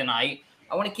 kryptonite.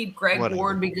 I want to keep Greg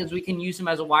Ward because we can use him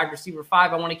as a wide receiver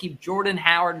 5. I want to keep Jordan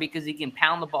Howard because he can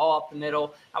pound the ball up the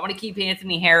middle. I want to keep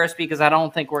Anthony Harris because I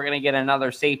don't think we're going to get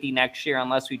another safety next year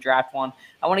unless we draft one.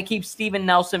 I want to keep Steven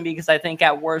Nelson because I think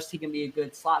at worst he can be a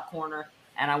good slot corner.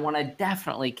 And I want to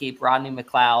definitely keep Rodney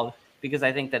McLeod because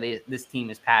I think that this team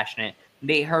is passionate.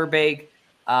 Nate Herbig,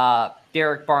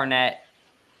 Derek Barnett,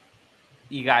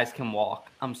 you guys can walk.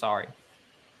 I'm sorry.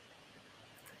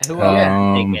 Who else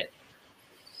can take it?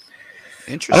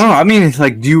 Interesting. I don't know. I mean, it's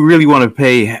like, do you really want to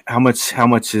pay how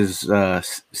much is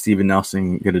Steven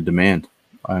Nelson going to demand?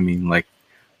 I mean, like,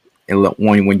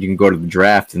 when you can go to the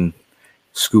draft and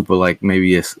scoop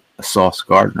maybe a Sauce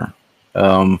Gardner.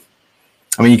 I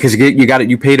mean, because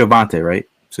you paid Devontae, right?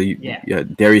 So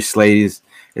Darius Slade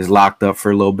is locked up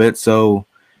for a little bit. So,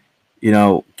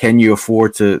 can you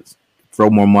afford to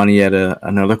throw more money at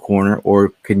another corner, or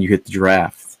can you hit the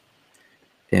draft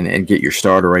and get your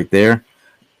starter right there?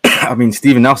 I mean,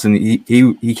 Steven Nelson,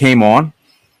 he came on.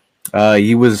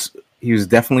 He was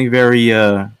definitely very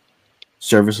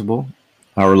serviceable,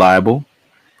 reliable.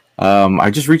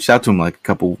 I just reached out to him like a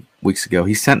couple weeks ago.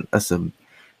 He sent us a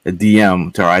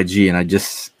DM to our IG, and I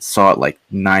just saw it like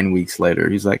 9 weeks later.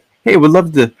 He's like, "Hey, would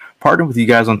love to partner with you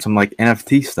guys on some like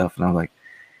NFT stuff." And I was like,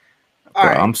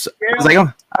 I'm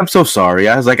so sorry.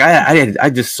 I was like, I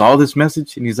just saw this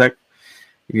message, and he's like,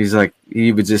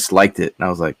 he would just liked it, and I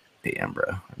was like, damn, bro.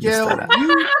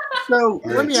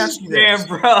 Let me ask you this. Damn,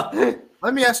 bro.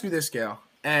 Let me ask you this, Gail.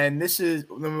 And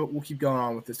we'll keep going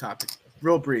on with this topic.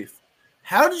 Real brief.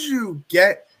 How did you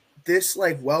get this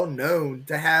well known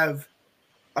to have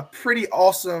a pretty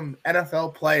awesome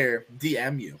NFL player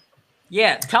DM you?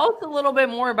 Yeah, tell us a little bit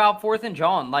more about 4th and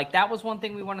John. That was one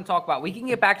thing we want to talk about. We can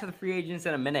get back to the free agents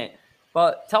in a minute,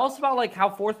 but tell us about how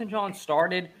 4th and John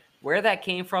started, where that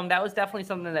came from. That was definitely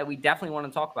something that we definitely want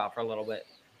to talk about for a little bit.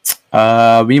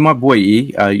 Me and my boy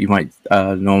E, you might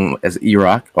know him as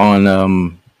E-Rock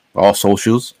on all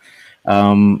socials.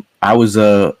 I was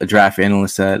a draft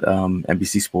analyst at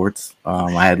NBC Sports.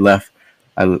 I left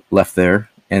there,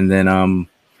 and then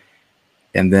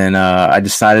I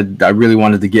decided I really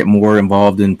wanted to get more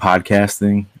involved in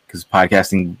podcasting because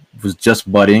podcasting was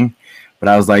just budding. But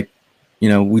I was like,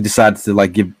 we decided to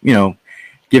like give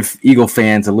Eagle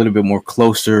fans a little bit more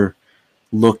closer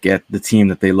look at the team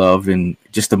that they love and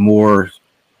just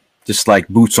like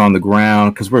boots on the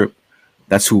ground because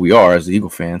that's who we are as Eagle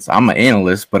fans. I'm an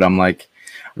analyst, but I'm like,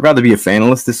 I'd rather be a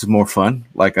fanalist. This is more fun.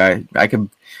 Like I could,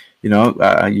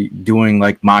 doing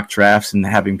like mock drafts and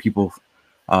having people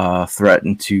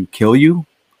threaten to kill you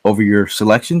over your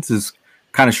selections is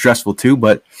kind of stressful too.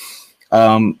 But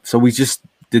so we just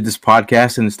did this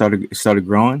podcast and it started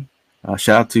growing.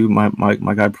 Shout out to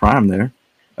my guy Prime there.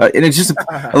 And it's just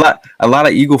a lot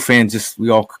of Eagle fans. We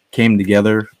all came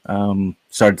together,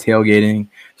 started tailgating,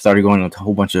 started going to a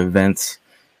whole bunch of events.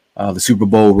 The Super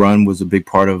Bowl run was a big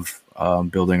part of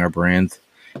building our brand,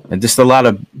 and just a lot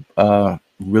of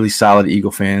really solid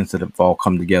Eagle fans that have all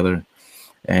come together.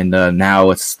 And now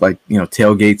it's like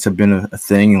tailgates have been a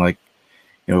thing. Like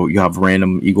you have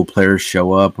random Eagle players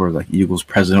show up, or like Eagles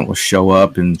president will show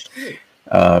up, and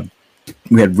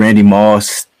we had Randy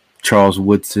Moss, Charles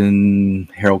Woodson,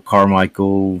 Harold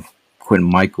Carmichael, Quentin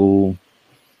Michael.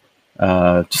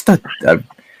 Wait,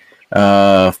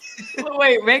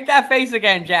 make that face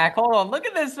again, Jack. Hold on. Look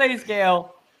at this face,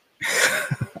 Gale.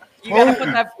 You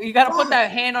gotta put that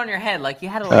hand on your head, like you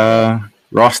had to.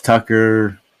 Ross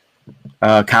Tucker,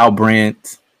 Kyle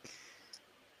Brandt,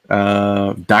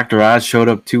 Dr. Oz showed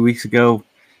up 3 weeks ago,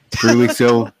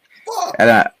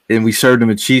 and we served him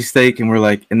a cheesesteak, and we're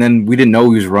like, and then we didn't know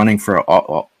he was running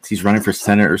he's running for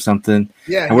Senate or something.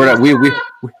 Yeah, and we're like,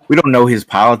 we don't know his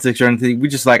politics or anything. We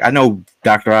just like, I know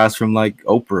Dr. Oz from like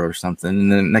Oprah or something,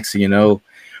 and then next thing you know,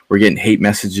 we're getting hate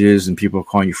messages and people are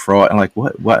calling you fraud. And like,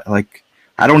 what? Like,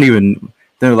 I don't even.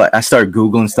 They're like, I started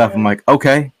Googling stuff. I'm like,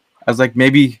 okay. I was like,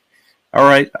 maybe, all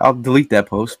right, I'll delete that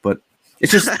post. But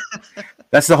it's just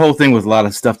that's the whole thing with a lot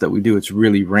of stuff that we do. It's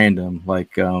really random.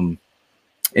 Like, and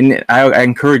I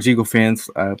encourage Eagle fans.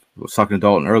 I was talking to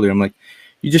Dalton earlier. I'm like,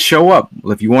 you just show up.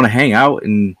 If you want to hang out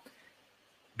and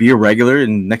be a regular,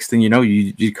 and next thing you know,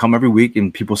 you come every week,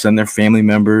 and people send their family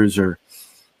members, or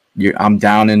I'm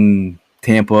down in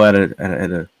Tampa at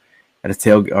a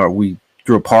tail, or we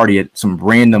threw a party at some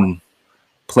random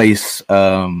place.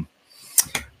 We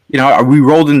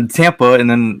rolled into Tampa, and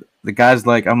then the guy's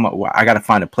like, I got to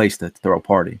find a place to throw a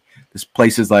party. This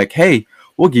place is like, hey,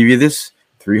 we'll give you this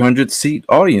 300-seat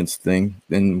audience thing,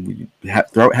 and we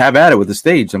have at it with the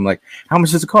stage. I'm like, how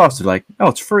much does it cost? They're like, no,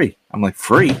 it's free. I'm like,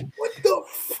 free? What the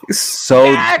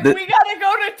So Jack, we gotta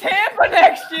go to Tampa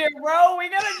next year, bro. We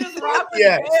gotta just rock with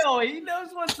Gale. He knows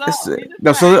what's up.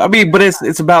 No, so I mean, but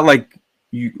it's about like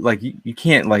you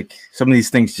can't, like, some of these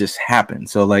things just happen.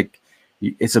 So like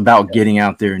it's about getting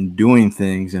out there and doing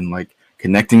things and like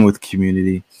connecting with the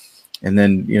community. And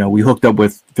then we hooked up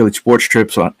with Philly Sports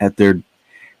Trips at their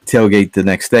tailgate the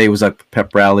next day. It was like a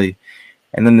pep rally,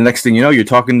 and then the next thing you know, you're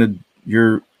talking to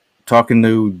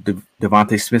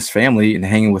Devontae Smith's family and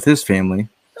hanging with his family.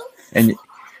 And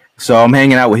so I'm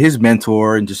hanging out with his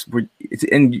mentor, and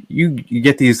you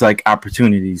get these like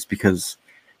opportunities because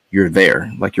you're there.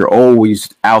 Like, you're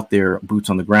always out there, boots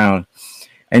on the ground.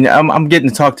 And I'm getting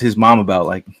to talk to his mom about,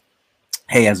 like,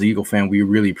 hey, as an Eagle fan, we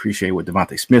really appreciate what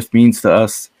Devontae Smith means to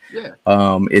us. Yeah.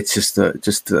 It's just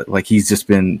like, he's just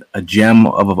been a gem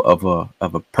of a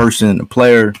person, a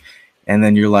player. And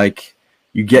then you're like,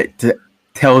 you get to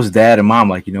tell his dad and mom,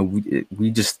 like,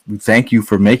 we thank you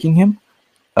for making him.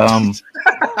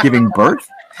 Giving birth.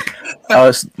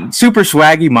 Super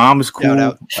swaggy. Mom is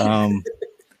cool.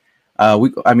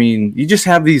 You just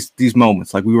have these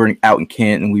moments. Like, we were out in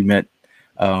Kent and we met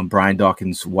Brian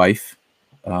Dawkins' wife.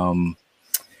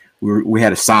 We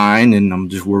had a sign,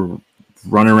 and we're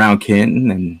running around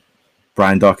Canton, and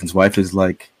Brian Dawkins' wife is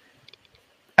like,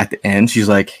 at the end, he's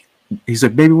like,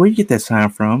 baby, where you get that sign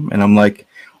from? And I'm like,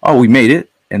 oh, we made it.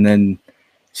 And then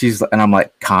I'm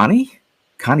like, Connie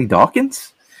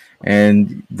Dawkins?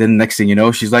 And then next thing you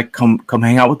know, she's like, come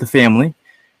hang out with the family.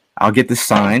 I'll get this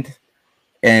signed.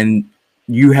 And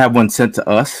you have one sent to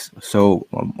us. So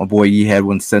my boy E had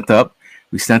one sent up.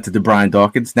 We sent it to Brian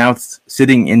Dawkins. Now it's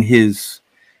sitting in his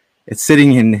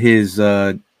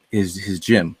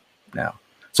gym now.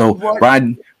 So what?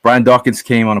 Brian Dawkins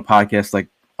came on a podcast like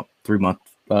 2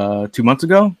 months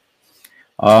ago.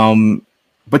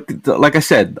 But like I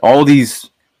said, all these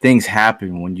things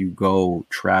happen when you go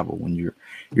travel, when you're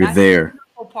That's there. The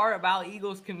beautiful part about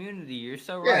Eagles community. You're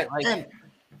so right.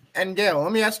 And Gail,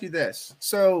 let me ask you this.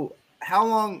 So how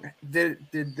long did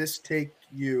this take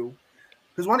you?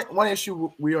 Because one issue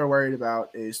we are worried about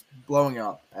is blowing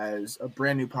up as a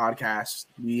brand new podcast.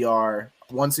 We are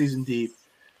one season deep.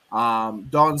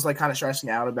 Dalton's like kind of stressing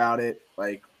out about it.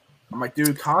 Like, I'm like,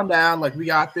 dude, calm down. Like, we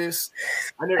got this.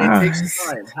 I know it takes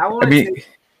time. How long did it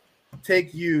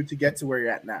take you to get to where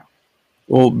you're at now?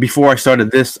 Well, before I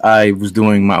started this, I was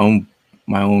doing my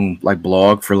own like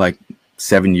blog for like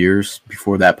 7 years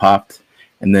before that popped,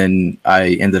 and then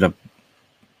I ended up.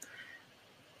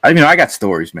 I got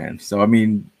stories, man. So I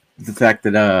mean, the fact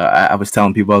that I was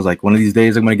telling people, I was like, one of these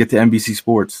days I'm going to get to NBC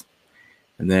Sports,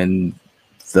 and then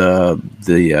the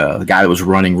guy that was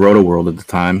running Roto World at the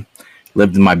time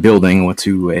lived in my building. Went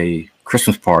to a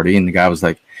Christmas party, and the guy was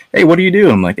like, "Hey, what do you do?"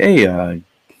 I'm like, "Hey,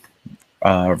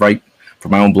 write for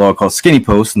my own blog called Skinny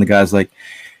Post," and the guy's like,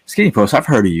 "Skinny Post, I've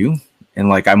heard of you." And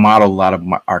like I model a lot of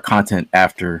our content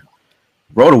after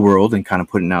Roto World and kind of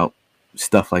putting out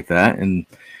stuff like that. And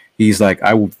he's like,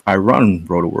 I run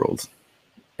Roto World,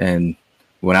 and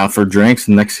went out for drinks.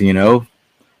 And next thing you know,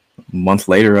 a month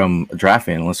later, I'm a draft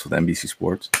analyst with NBC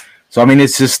Sports. So I mean,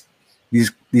 it's just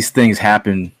these things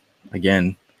happen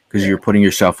again because you're putting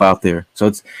yourself out there. So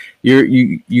it's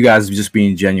you guys just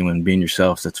being genuine, being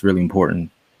yourselves. That's really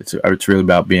important. It's really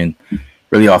about being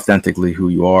really authentically who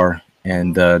you are,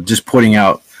 and just putting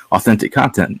out authentic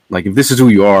content. Like if this is who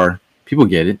you are, people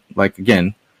get it. Like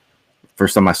again,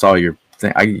 first time I saw your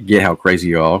thing, I get how crazy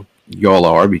y'all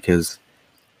are because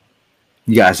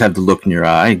you guys have the look in your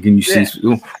eye and you see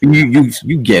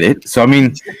you get it. So I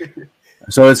mean,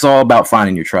 so it's all about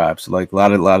finding your tribe. So like a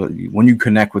lot of when you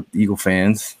connect with Eagle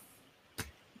fans,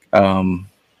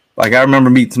 like I remember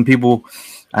meeting some people,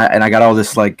 and I got all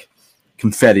this like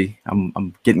confetti.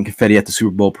 I'm getting confetti at the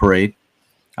Super Bowl parade.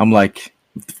 I'm like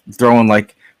throwing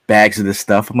like bags of this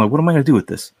stuff. I'm like, what am I gonna do with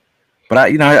this? But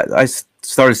I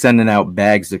started sending out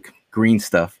bags of green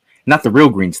stuff, not the real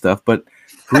green stuff, but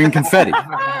green confetti,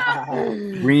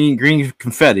 green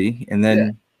confetti, and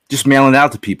then just mailing it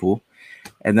out to people.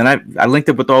 And then I linked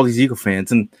up with all these Eagle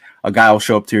fans, and a guy will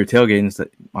show up to your tailgate and say,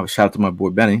 I shout out to my boy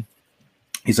Benny.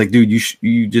 He's like, dude,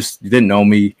 you didn't know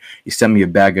me. You sent me a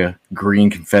bag of green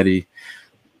confetti,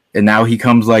 and now he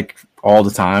comes like all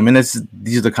the time. And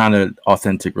these are the kind of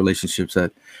authentic relationships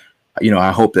that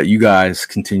I hope that you guys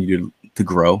continue to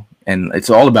grow. And it's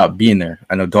all about being there.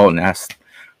 I know Dalton asked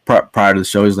prior to the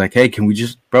show, he's like, hey, can we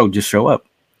just show up?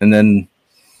 And then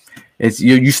it's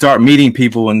you start meeting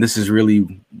people, and this is really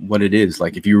what it is.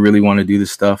 Like if you really want to do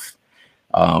this stuff,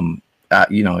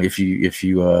 if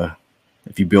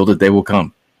you build it, they will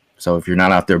come. So if you're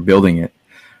not out there building it,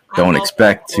 don't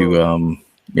expect don't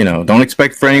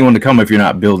expect for anyone to come if you're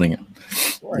not building it.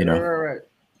 Right.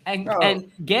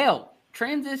 And Gail,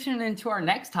 transition into our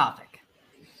next topic.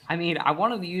 I mean, I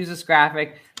wanted to use this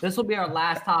graphic. This will be our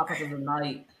last topic of the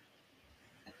night.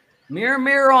 Mirror,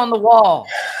 mirror on the wall.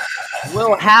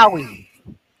 Will Howie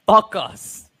fuck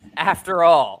us after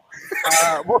all?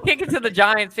 We'll kick it to the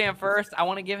Giants fan first. I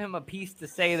want to give him a piece to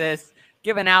say this.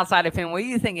 Give an outside opinion. What are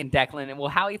you thinking, Declan? And will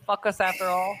Howie fuck us after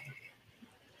all?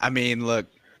 I mean, look,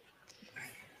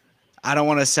 I don't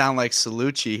want to sound like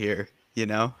Salucci here.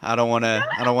 I don't want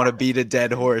to beat a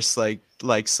dead horse like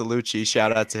Salucci.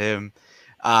 Shout out to him.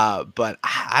 But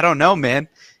I don't know, man.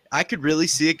 I could really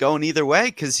see it going either way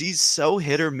because he's so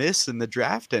hit or miss in the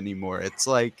draft anymore. It's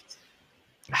like,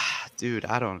 dude,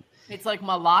 I don't. It's like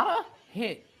Malata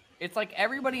hit. It's like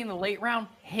everybody in the late round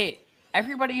hit.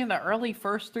 Everybody in the early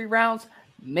first 3 rounds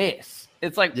miss.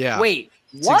 It's like, wait,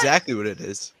 it's what? Exactly what it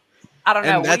is. I don't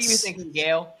know. What are you thinking,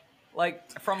 Gail?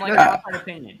 Like from like an outside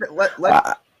opinion.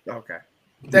 Okay.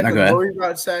 Declan, what were you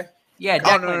about to say? Yeah.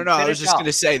 Declan, no. I was just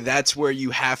gonna say that's where you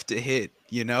have to hit.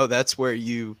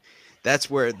 That's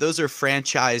where those are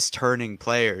franchise turning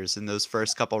players in those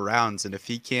first couple rounds. And if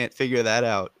he can't figure that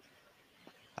out,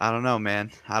 I don't know,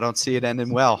 man. I don't see it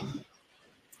ending well.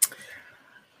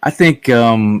 I think,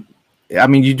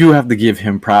 you do have to give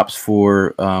him props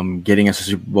for getting us a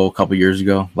Super Bowl a couple years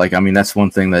ago. Like, I mean, that's one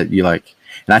thing that you like.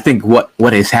 And I think what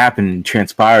has happened and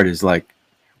transpired is like,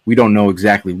 we don't know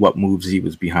exactly what moves he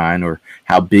was behind or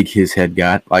how big his head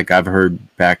got. Like I've heard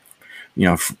back,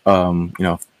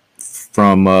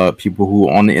 from people who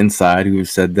on the inside who have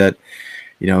said that,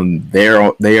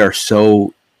 they are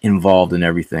so involved in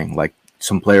everything. Like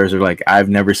some players are like, I've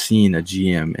never seen a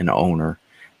GM and owner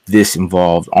this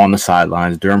involved on the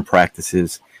sidelines during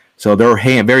practices. So they're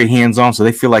very hands-on. So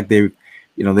they feel like they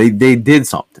did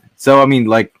something. So, I mean,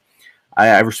 like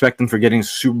I respect them for getting a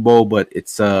Super Bowl, but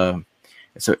it's a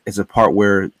part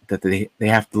where that they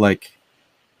have to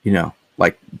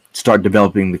start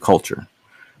developing the culture.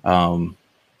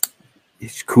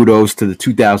 kudos to the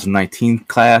 2019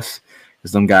 class,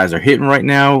 because them guys are hitting right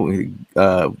now.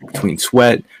 Between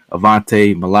Sweat,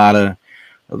 Avante, Malata,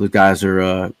 those guys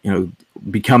are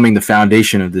becoming the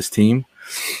foundation of this team.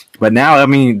 But now, I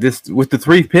mean, this with the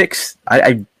 3 picks,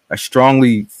 I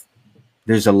strongly,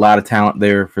 there's a lot of talent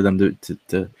there for them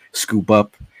to scoop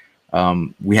up.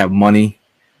 We have money.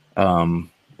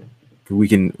 We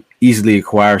can easily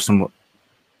acquire some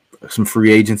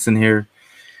free agents in here.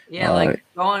 Yeah, like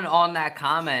going on that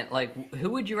comment, like who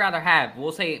would you rather have?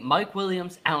 We'll say Mike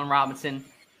Williams, Allen Robinson,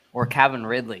 or Calvin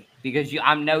Ridley, because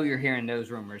I know you're hearing those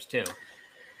rumors too.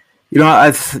 The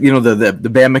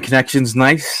Bama connection's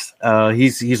nice.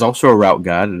 He's also a route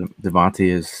guy.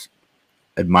 Devontae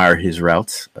admire his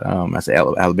routes as an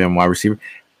Alabama wide receiver.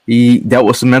 He dealt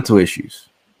with some mental issues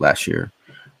last year.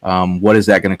 What is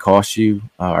that going to cost you?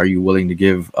 Are you willing to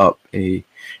give up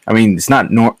it's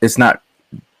not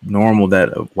normal that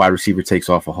a wide receiver takes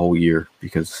off a whole year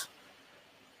because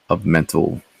of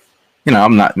mental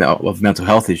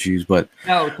health issues, but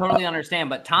no, totally understand.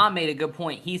 But Tom made a good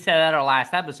point. He said at our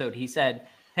last episode, he said,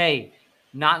 hey,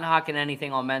 not knocking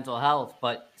anything on mental health,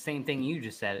 but same thing you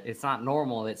just said. It's not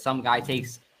normal that some guy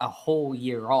takes a whole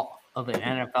year off of an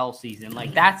NFL season.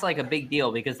 Like, that's like a big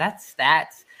deal, because that's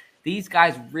stats these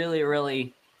guys really,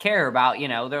 really care about,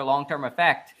 their long-term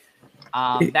effect.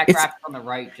 That graphic on the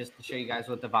right, just to show you guys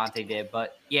what Devontae did.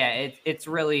 But yeah, it's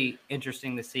really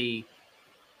interesting to see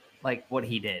like what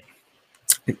he did.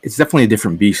 It's definitely a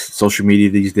different beast. Social media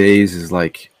these days is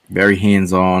like very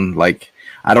hands-on. Like,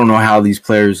 I don't know how these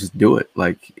players do it.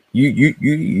 Like,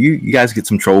 you guys get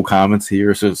some troll comments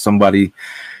here, so somebody,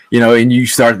 and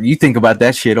you think about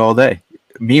that shit all day.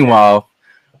 Meanwhile,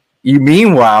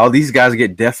 these guys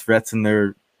get death threats in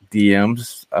their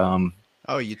DMs.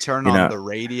 You turn on the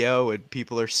radio and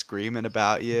people are screaming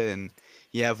about you, and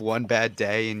you have one bad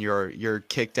day and you're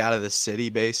kicked out of the city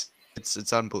base.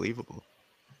 It's unbelievable.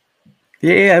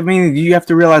 Yeah, I mean, you have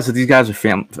to realize that these guys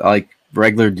are like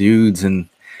regular dudes, and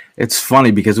it's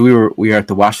funny because we were at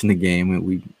the Washington game and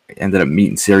we ended up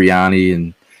meeting Sirianni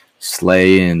and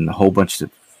Slay and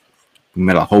we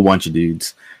met a whole bunch of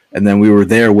dudes, and then we were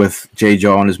there with Jay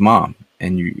Jaw and his mom.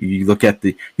 And you look at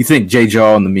you think Jay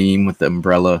Jaw and the meme with the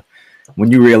umbrella, when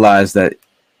you realize that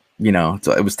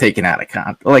it was taken out of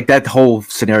context. Like, that whole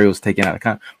scenario was taken out of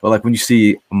context. But like when you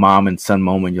see a mom and son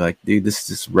moment, you're like, dude, this is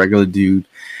just a regular dude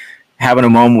having a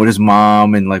moment with his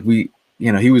mom, and like he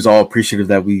was all appreciative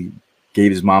that we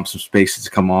gave his mom some space to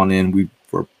come on in. We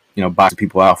were boxing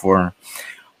people out for her,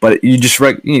 but you just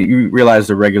you realize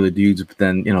they're regular dudes. But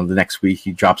then the next week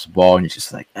he drops the ball and you're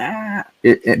just like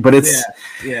but it's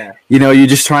you're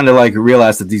just trying to like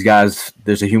realize that these guys,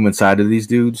 there's a human side to these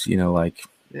dudes. But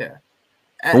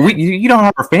you know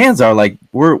how our fans are. Like,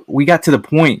 we got to the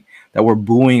point that we're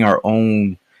booing our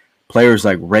own players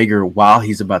like Reagor while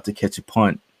he's about to catch a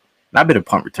punt. And I've been a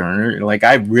punt returner. Like,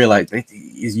 I realized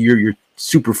you're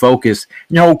super focused.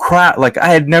 Crap. Like,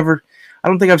 I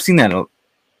don't think I've seen that.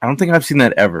 I don't think I've seen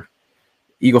that ever.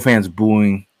 Eagle fans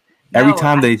booing every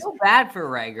time I feel bad for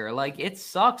Reagor. Like, it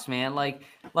sucks, man.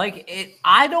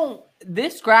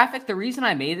 This graphic, the reason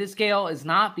I made this scale is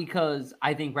not because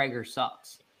I think Reagor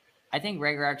sucks. I think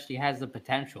Reagor actually has the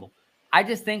potential. I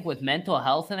just think with mental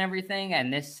health and everything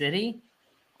and this city,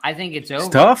 I think it's over. It's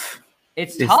tough.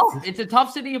 It's tough. It's a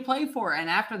tough city to play for. And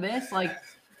after this, like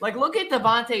look at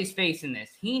Devontae's face in this.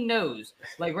 He knows.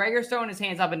 Like, Reagor's throwing his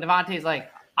hands up, and Devontae's like,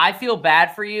 I feel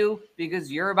bad for you because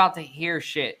you're about to hear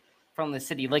shit from the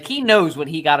city. Like, he knows what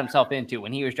he got himself into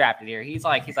when he was drafted here. He's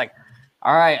like,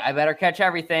 all right, I better catch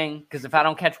everything, because if I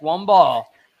don't catch one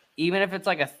ball, even if it's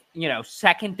like a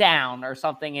second down or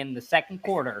something in the second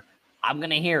quarter, I'm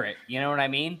gonna hear it. You know what I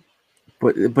mean?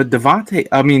 But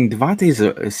Devontae's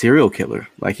a serial killer.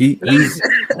 Like, he's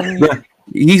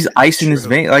ice in his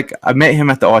vein. Like, I met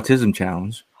him at the Autism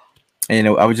Challenge,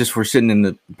 and we're sitting in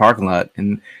the parking lot,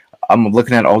 and I'm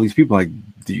looking at all these people like,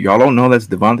 y'all don't know that's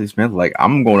Devontae Smith? Like,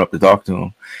 I'm going up to talk to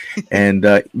him, and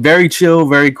very chill,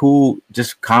 very cool,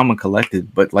 just calm and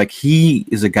collected. But like, he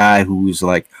is a guy who's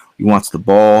like, he wants the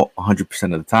ball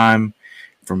 100% of the time.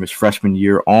 From his freshman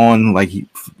year on, like,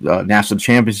 national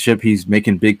championship, he's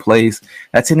making big plays.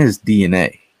 That's in his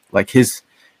DNA. Like, his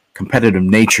competitive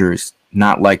nature is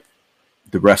not like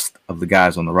the rest of the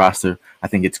guys on the roster. I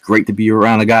think it's great to be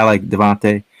around a guy like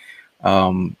Devontae.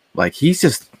 Like, he's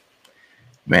just,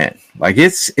 man, like,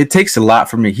 it takes a lot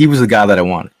for me. He was the guy that I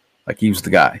wanted. Like, he was the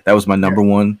guy. That was my number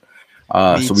one.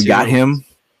 So we got him,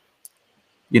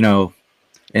 and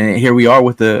here we are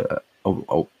with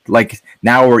like,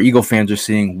 now our Eagle fans are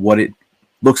seeing what it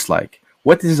looks like.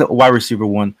 What does a wide receiver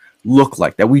one look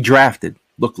like that we drafted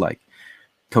look like?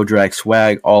 toe drag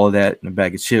swag, all of that in a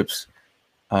bag of chips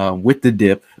with the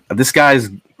dip. This guy's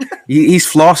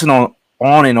he's flossing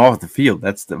on and off the field.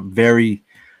 That's the very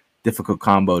difficult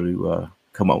combo to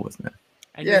come up with, man.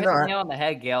 And you hit the nail on the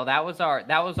head, Gail. That was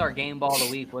our game ball of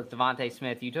the week was Devontae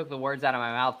Smith. You took the words out of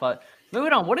my mouth, but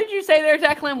moving on. What did you say there,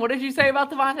 Declan? What did you say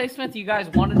about Devontae Smith? You guys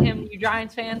wanted him, you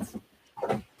Giants fans?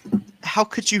 How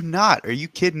could you not? Are you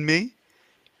kidding me?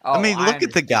 Oh, I mean, look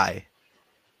at the guy.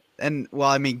 And, well,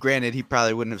 I mean, granted, he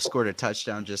probably wouldn't have scored a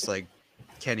touchdown just like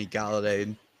Kenny Galladay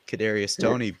and Kadarius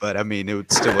Toney, but, I mean, it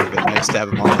would still have been nice to have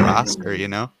him on the roster, you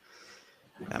know?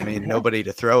 I mean, nobody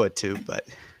to throw it to, but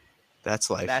that's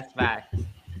life. That's fact.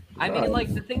 I mean,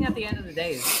 like, the thing at the end of the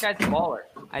day is this guy's a baller.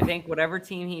 I think whatever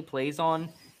team he plays on,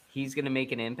 he's going to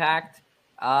make an impact.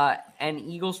 And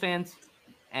Eagles fans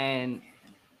and,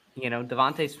 you know,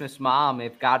 Devontae Smith's mom,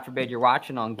 if God forbid you're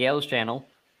watching on Gail's channel,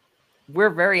 we're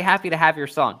very happy to have your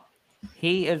son.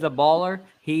 He is a baller.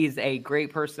 He's a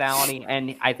great personality,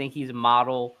 and I think he's a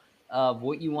model of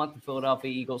what you want the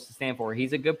Philadelphia Eagles to stand for.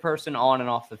 He's a good person on and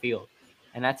off the field,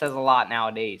 and that says a lot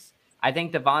nowadays. I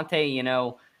think Devontae, you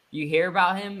know, you hear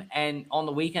about him, and on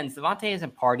the weekends, Devontae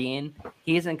isn't partying.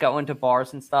 He isn't going to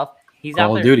bars and stuff. He's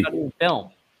out there studying film.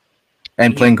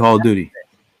 And playing Call of Duty.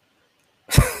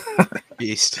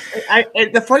 Beast.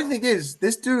 And the funny thing is,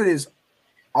 this dude is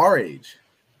our age.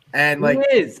 And like, Who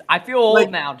is? I feel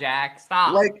old now, Jack.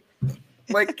 Stop.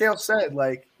 Like Gail said,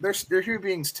 like they're human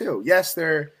beings too. Yes,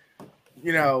 they're,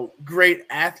 you know, great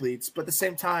athletes, but at the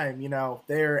same time, you know,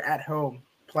 they're at home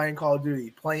playing Call of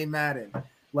Duty, playing Madden.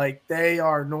 Like they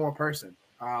are a normal person,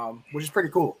 which is pretty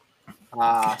cool.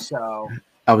 So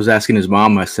I was asking his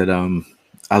mom. I said, I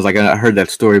was like, I heard that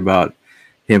story about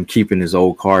him keeping his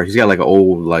old car. He's got like an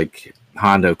old like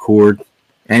Honda Accord,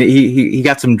 and he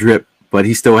got some drip, but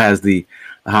he still has the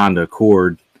Honda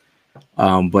Accord.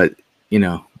 But you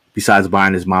know, besides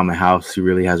buying his mom a house, he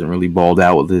really hasn't really balled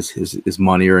out with his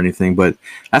money or anything. But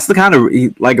that's the kind of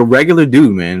like a regular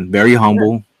dude, man. Very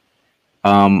humble.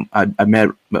 I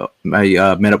met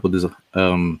up with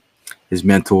his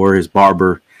mentor, his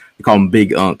barber. They call him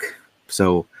Big Unk.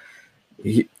 So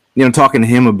he, you know, talking to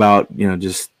him about, you know,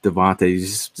 just Devontae,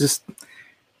 just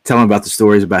telling about the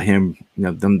stories about him, you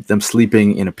know, them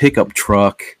sleeping in a pickup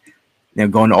truck, you know,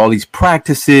 going to all these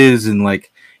practices and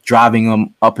like driving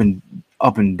them up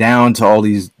and down to all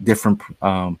these different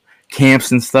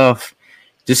camps and stuff.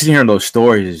 Just hearing those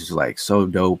stories is just like so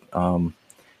dope.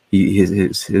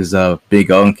 His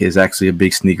Big Unk is actually a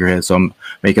big sneakerhead, so I'm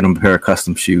making him a pair of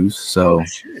custom shoes. So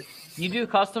you do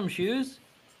custom shoes?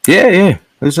 Yeah.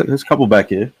 There's a couple back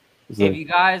here. If you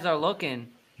guys are looking,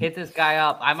 hit this guy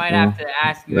up. I might have to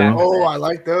ask you. Yeah. oh, I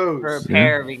like those for a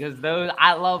pair because those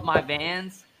I love my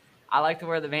Vans. I like to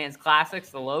wear the Vans Classics,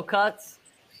 the low cuts,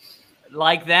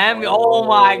 like them. Oh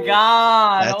my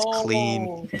god, That's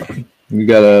clean. You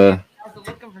got a. I was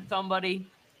looking for somebody.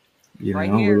 You Right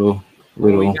know, here. little.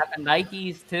 We got the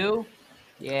Nikes too.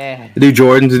 Yeah. I do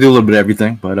Jordans. I do a little bit of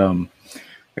everything, but I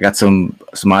got some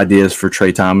ideas for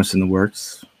Trey Thomas in the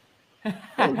works.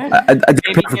 I did a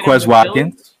pair for Quez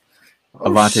Watkins,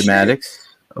 Avante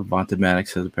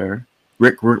Maddox has a pair.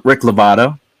 Rick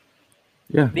Lovato.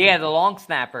 Yeah, the long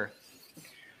snapper.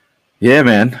 Yeah,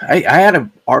 man. I had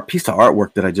a piece of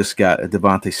artwork that I just got, a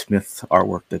Devontae Smith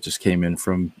artwork that just came in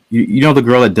from you know the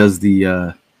girl that does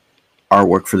the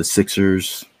artwork for the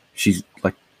Sixers. She's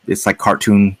like, it's like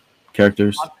cartoon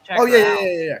characters. Oh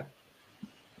yeah.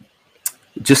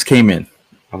 It just came in.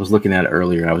 I was looking at it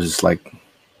earlier. I was just like,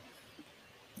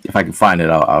 if I can find it,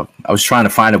 I was trying to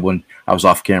find it when I was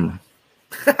off camera.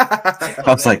 I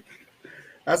was like,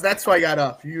 that's why I got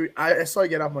up. I saw you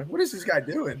get up. I'm like, what is this guy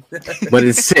doing? but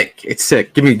it's sick. It's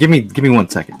sick. Give me 1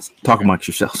 second. Talk amongst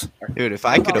yourselves. Dude, if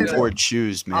I could afford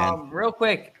shoes, man. Real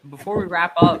quick, before we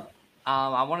wrap up,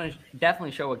 I want to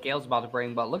definitely show what Gail's about to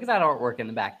bring, but look at that artwork in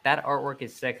the back. That artwork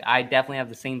is sick. I definitely have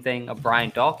the same thing of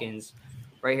Brian Dawkins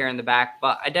right here in the back,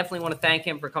 but I definitely want to thank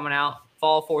him for coming out.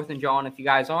 Follow Fourth and John if you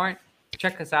guys aren't.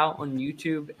 Check us out on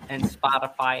YouTube and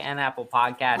Spotify and Apple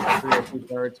Podcasts at 302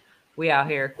 Birds. We out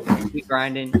here. We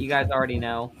grinding. You guys already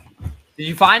know. Did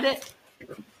you find it?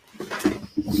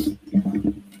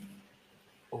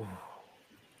 Ooh.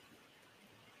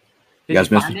 You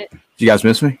guys miss me? Did you guys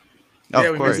miss me?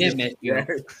 Oh, of course. We did miss you.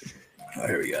 Oh,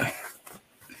 here we go.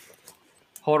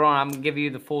 Hold on. I'm going to give you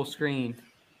the full screen.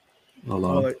 Hold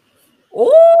on.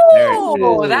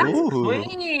 Oh, that's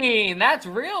clean. That's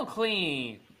real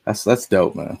clean. That's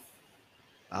dope, man.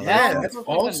 That's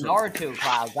awesome. Naruto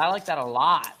clouds. I like that a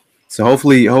lot. So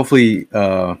hopefully,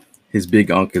 his Big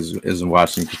Unk isn't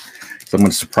watching. So I'm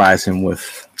going to surprise him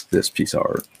with this piece of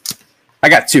art. I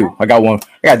got two. I got one.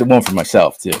 I got the one for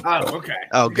myself too. Oh, okay.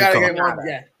 Oh, You good gotta call. get one.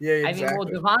 Yeah, yeah. I mean, well,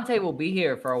 Exactly. Devontae will be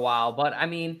here for a while, but I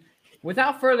mean,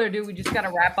 without further ado, we just got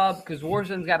to wrap up because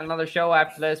Warzone's got another show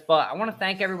after this. But I want to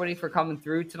thank everybody for coming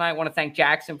through tonight. I want to thank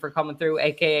Jackson for coming through,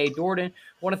 aka Jordan.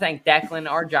 I want to thank Declan,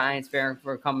 our Giants fan,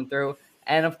 for coming through,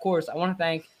 and of course, I want to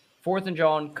thank Fourth and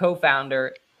John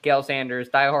co-founder Gail Sanders,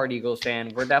 diehard Eagles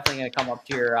fan. We're definitely going to come up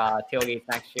to your tailgates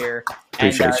next year.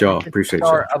 Appreciate y'all. Appreciate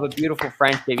start y'all. of a beautiful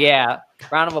friendship. Yeah,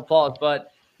 round of applause.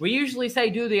 But we usually say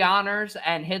do the honors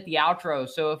and hit the outro.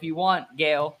 So if you want,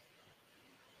 Gail,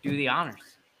 do the honors.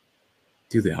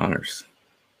 Do the honors.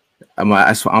 Am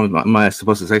I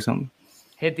supposed to say something?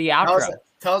 Hit the outro.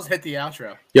 Tell us hit the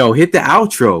outro. Yo, hit the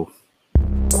outro.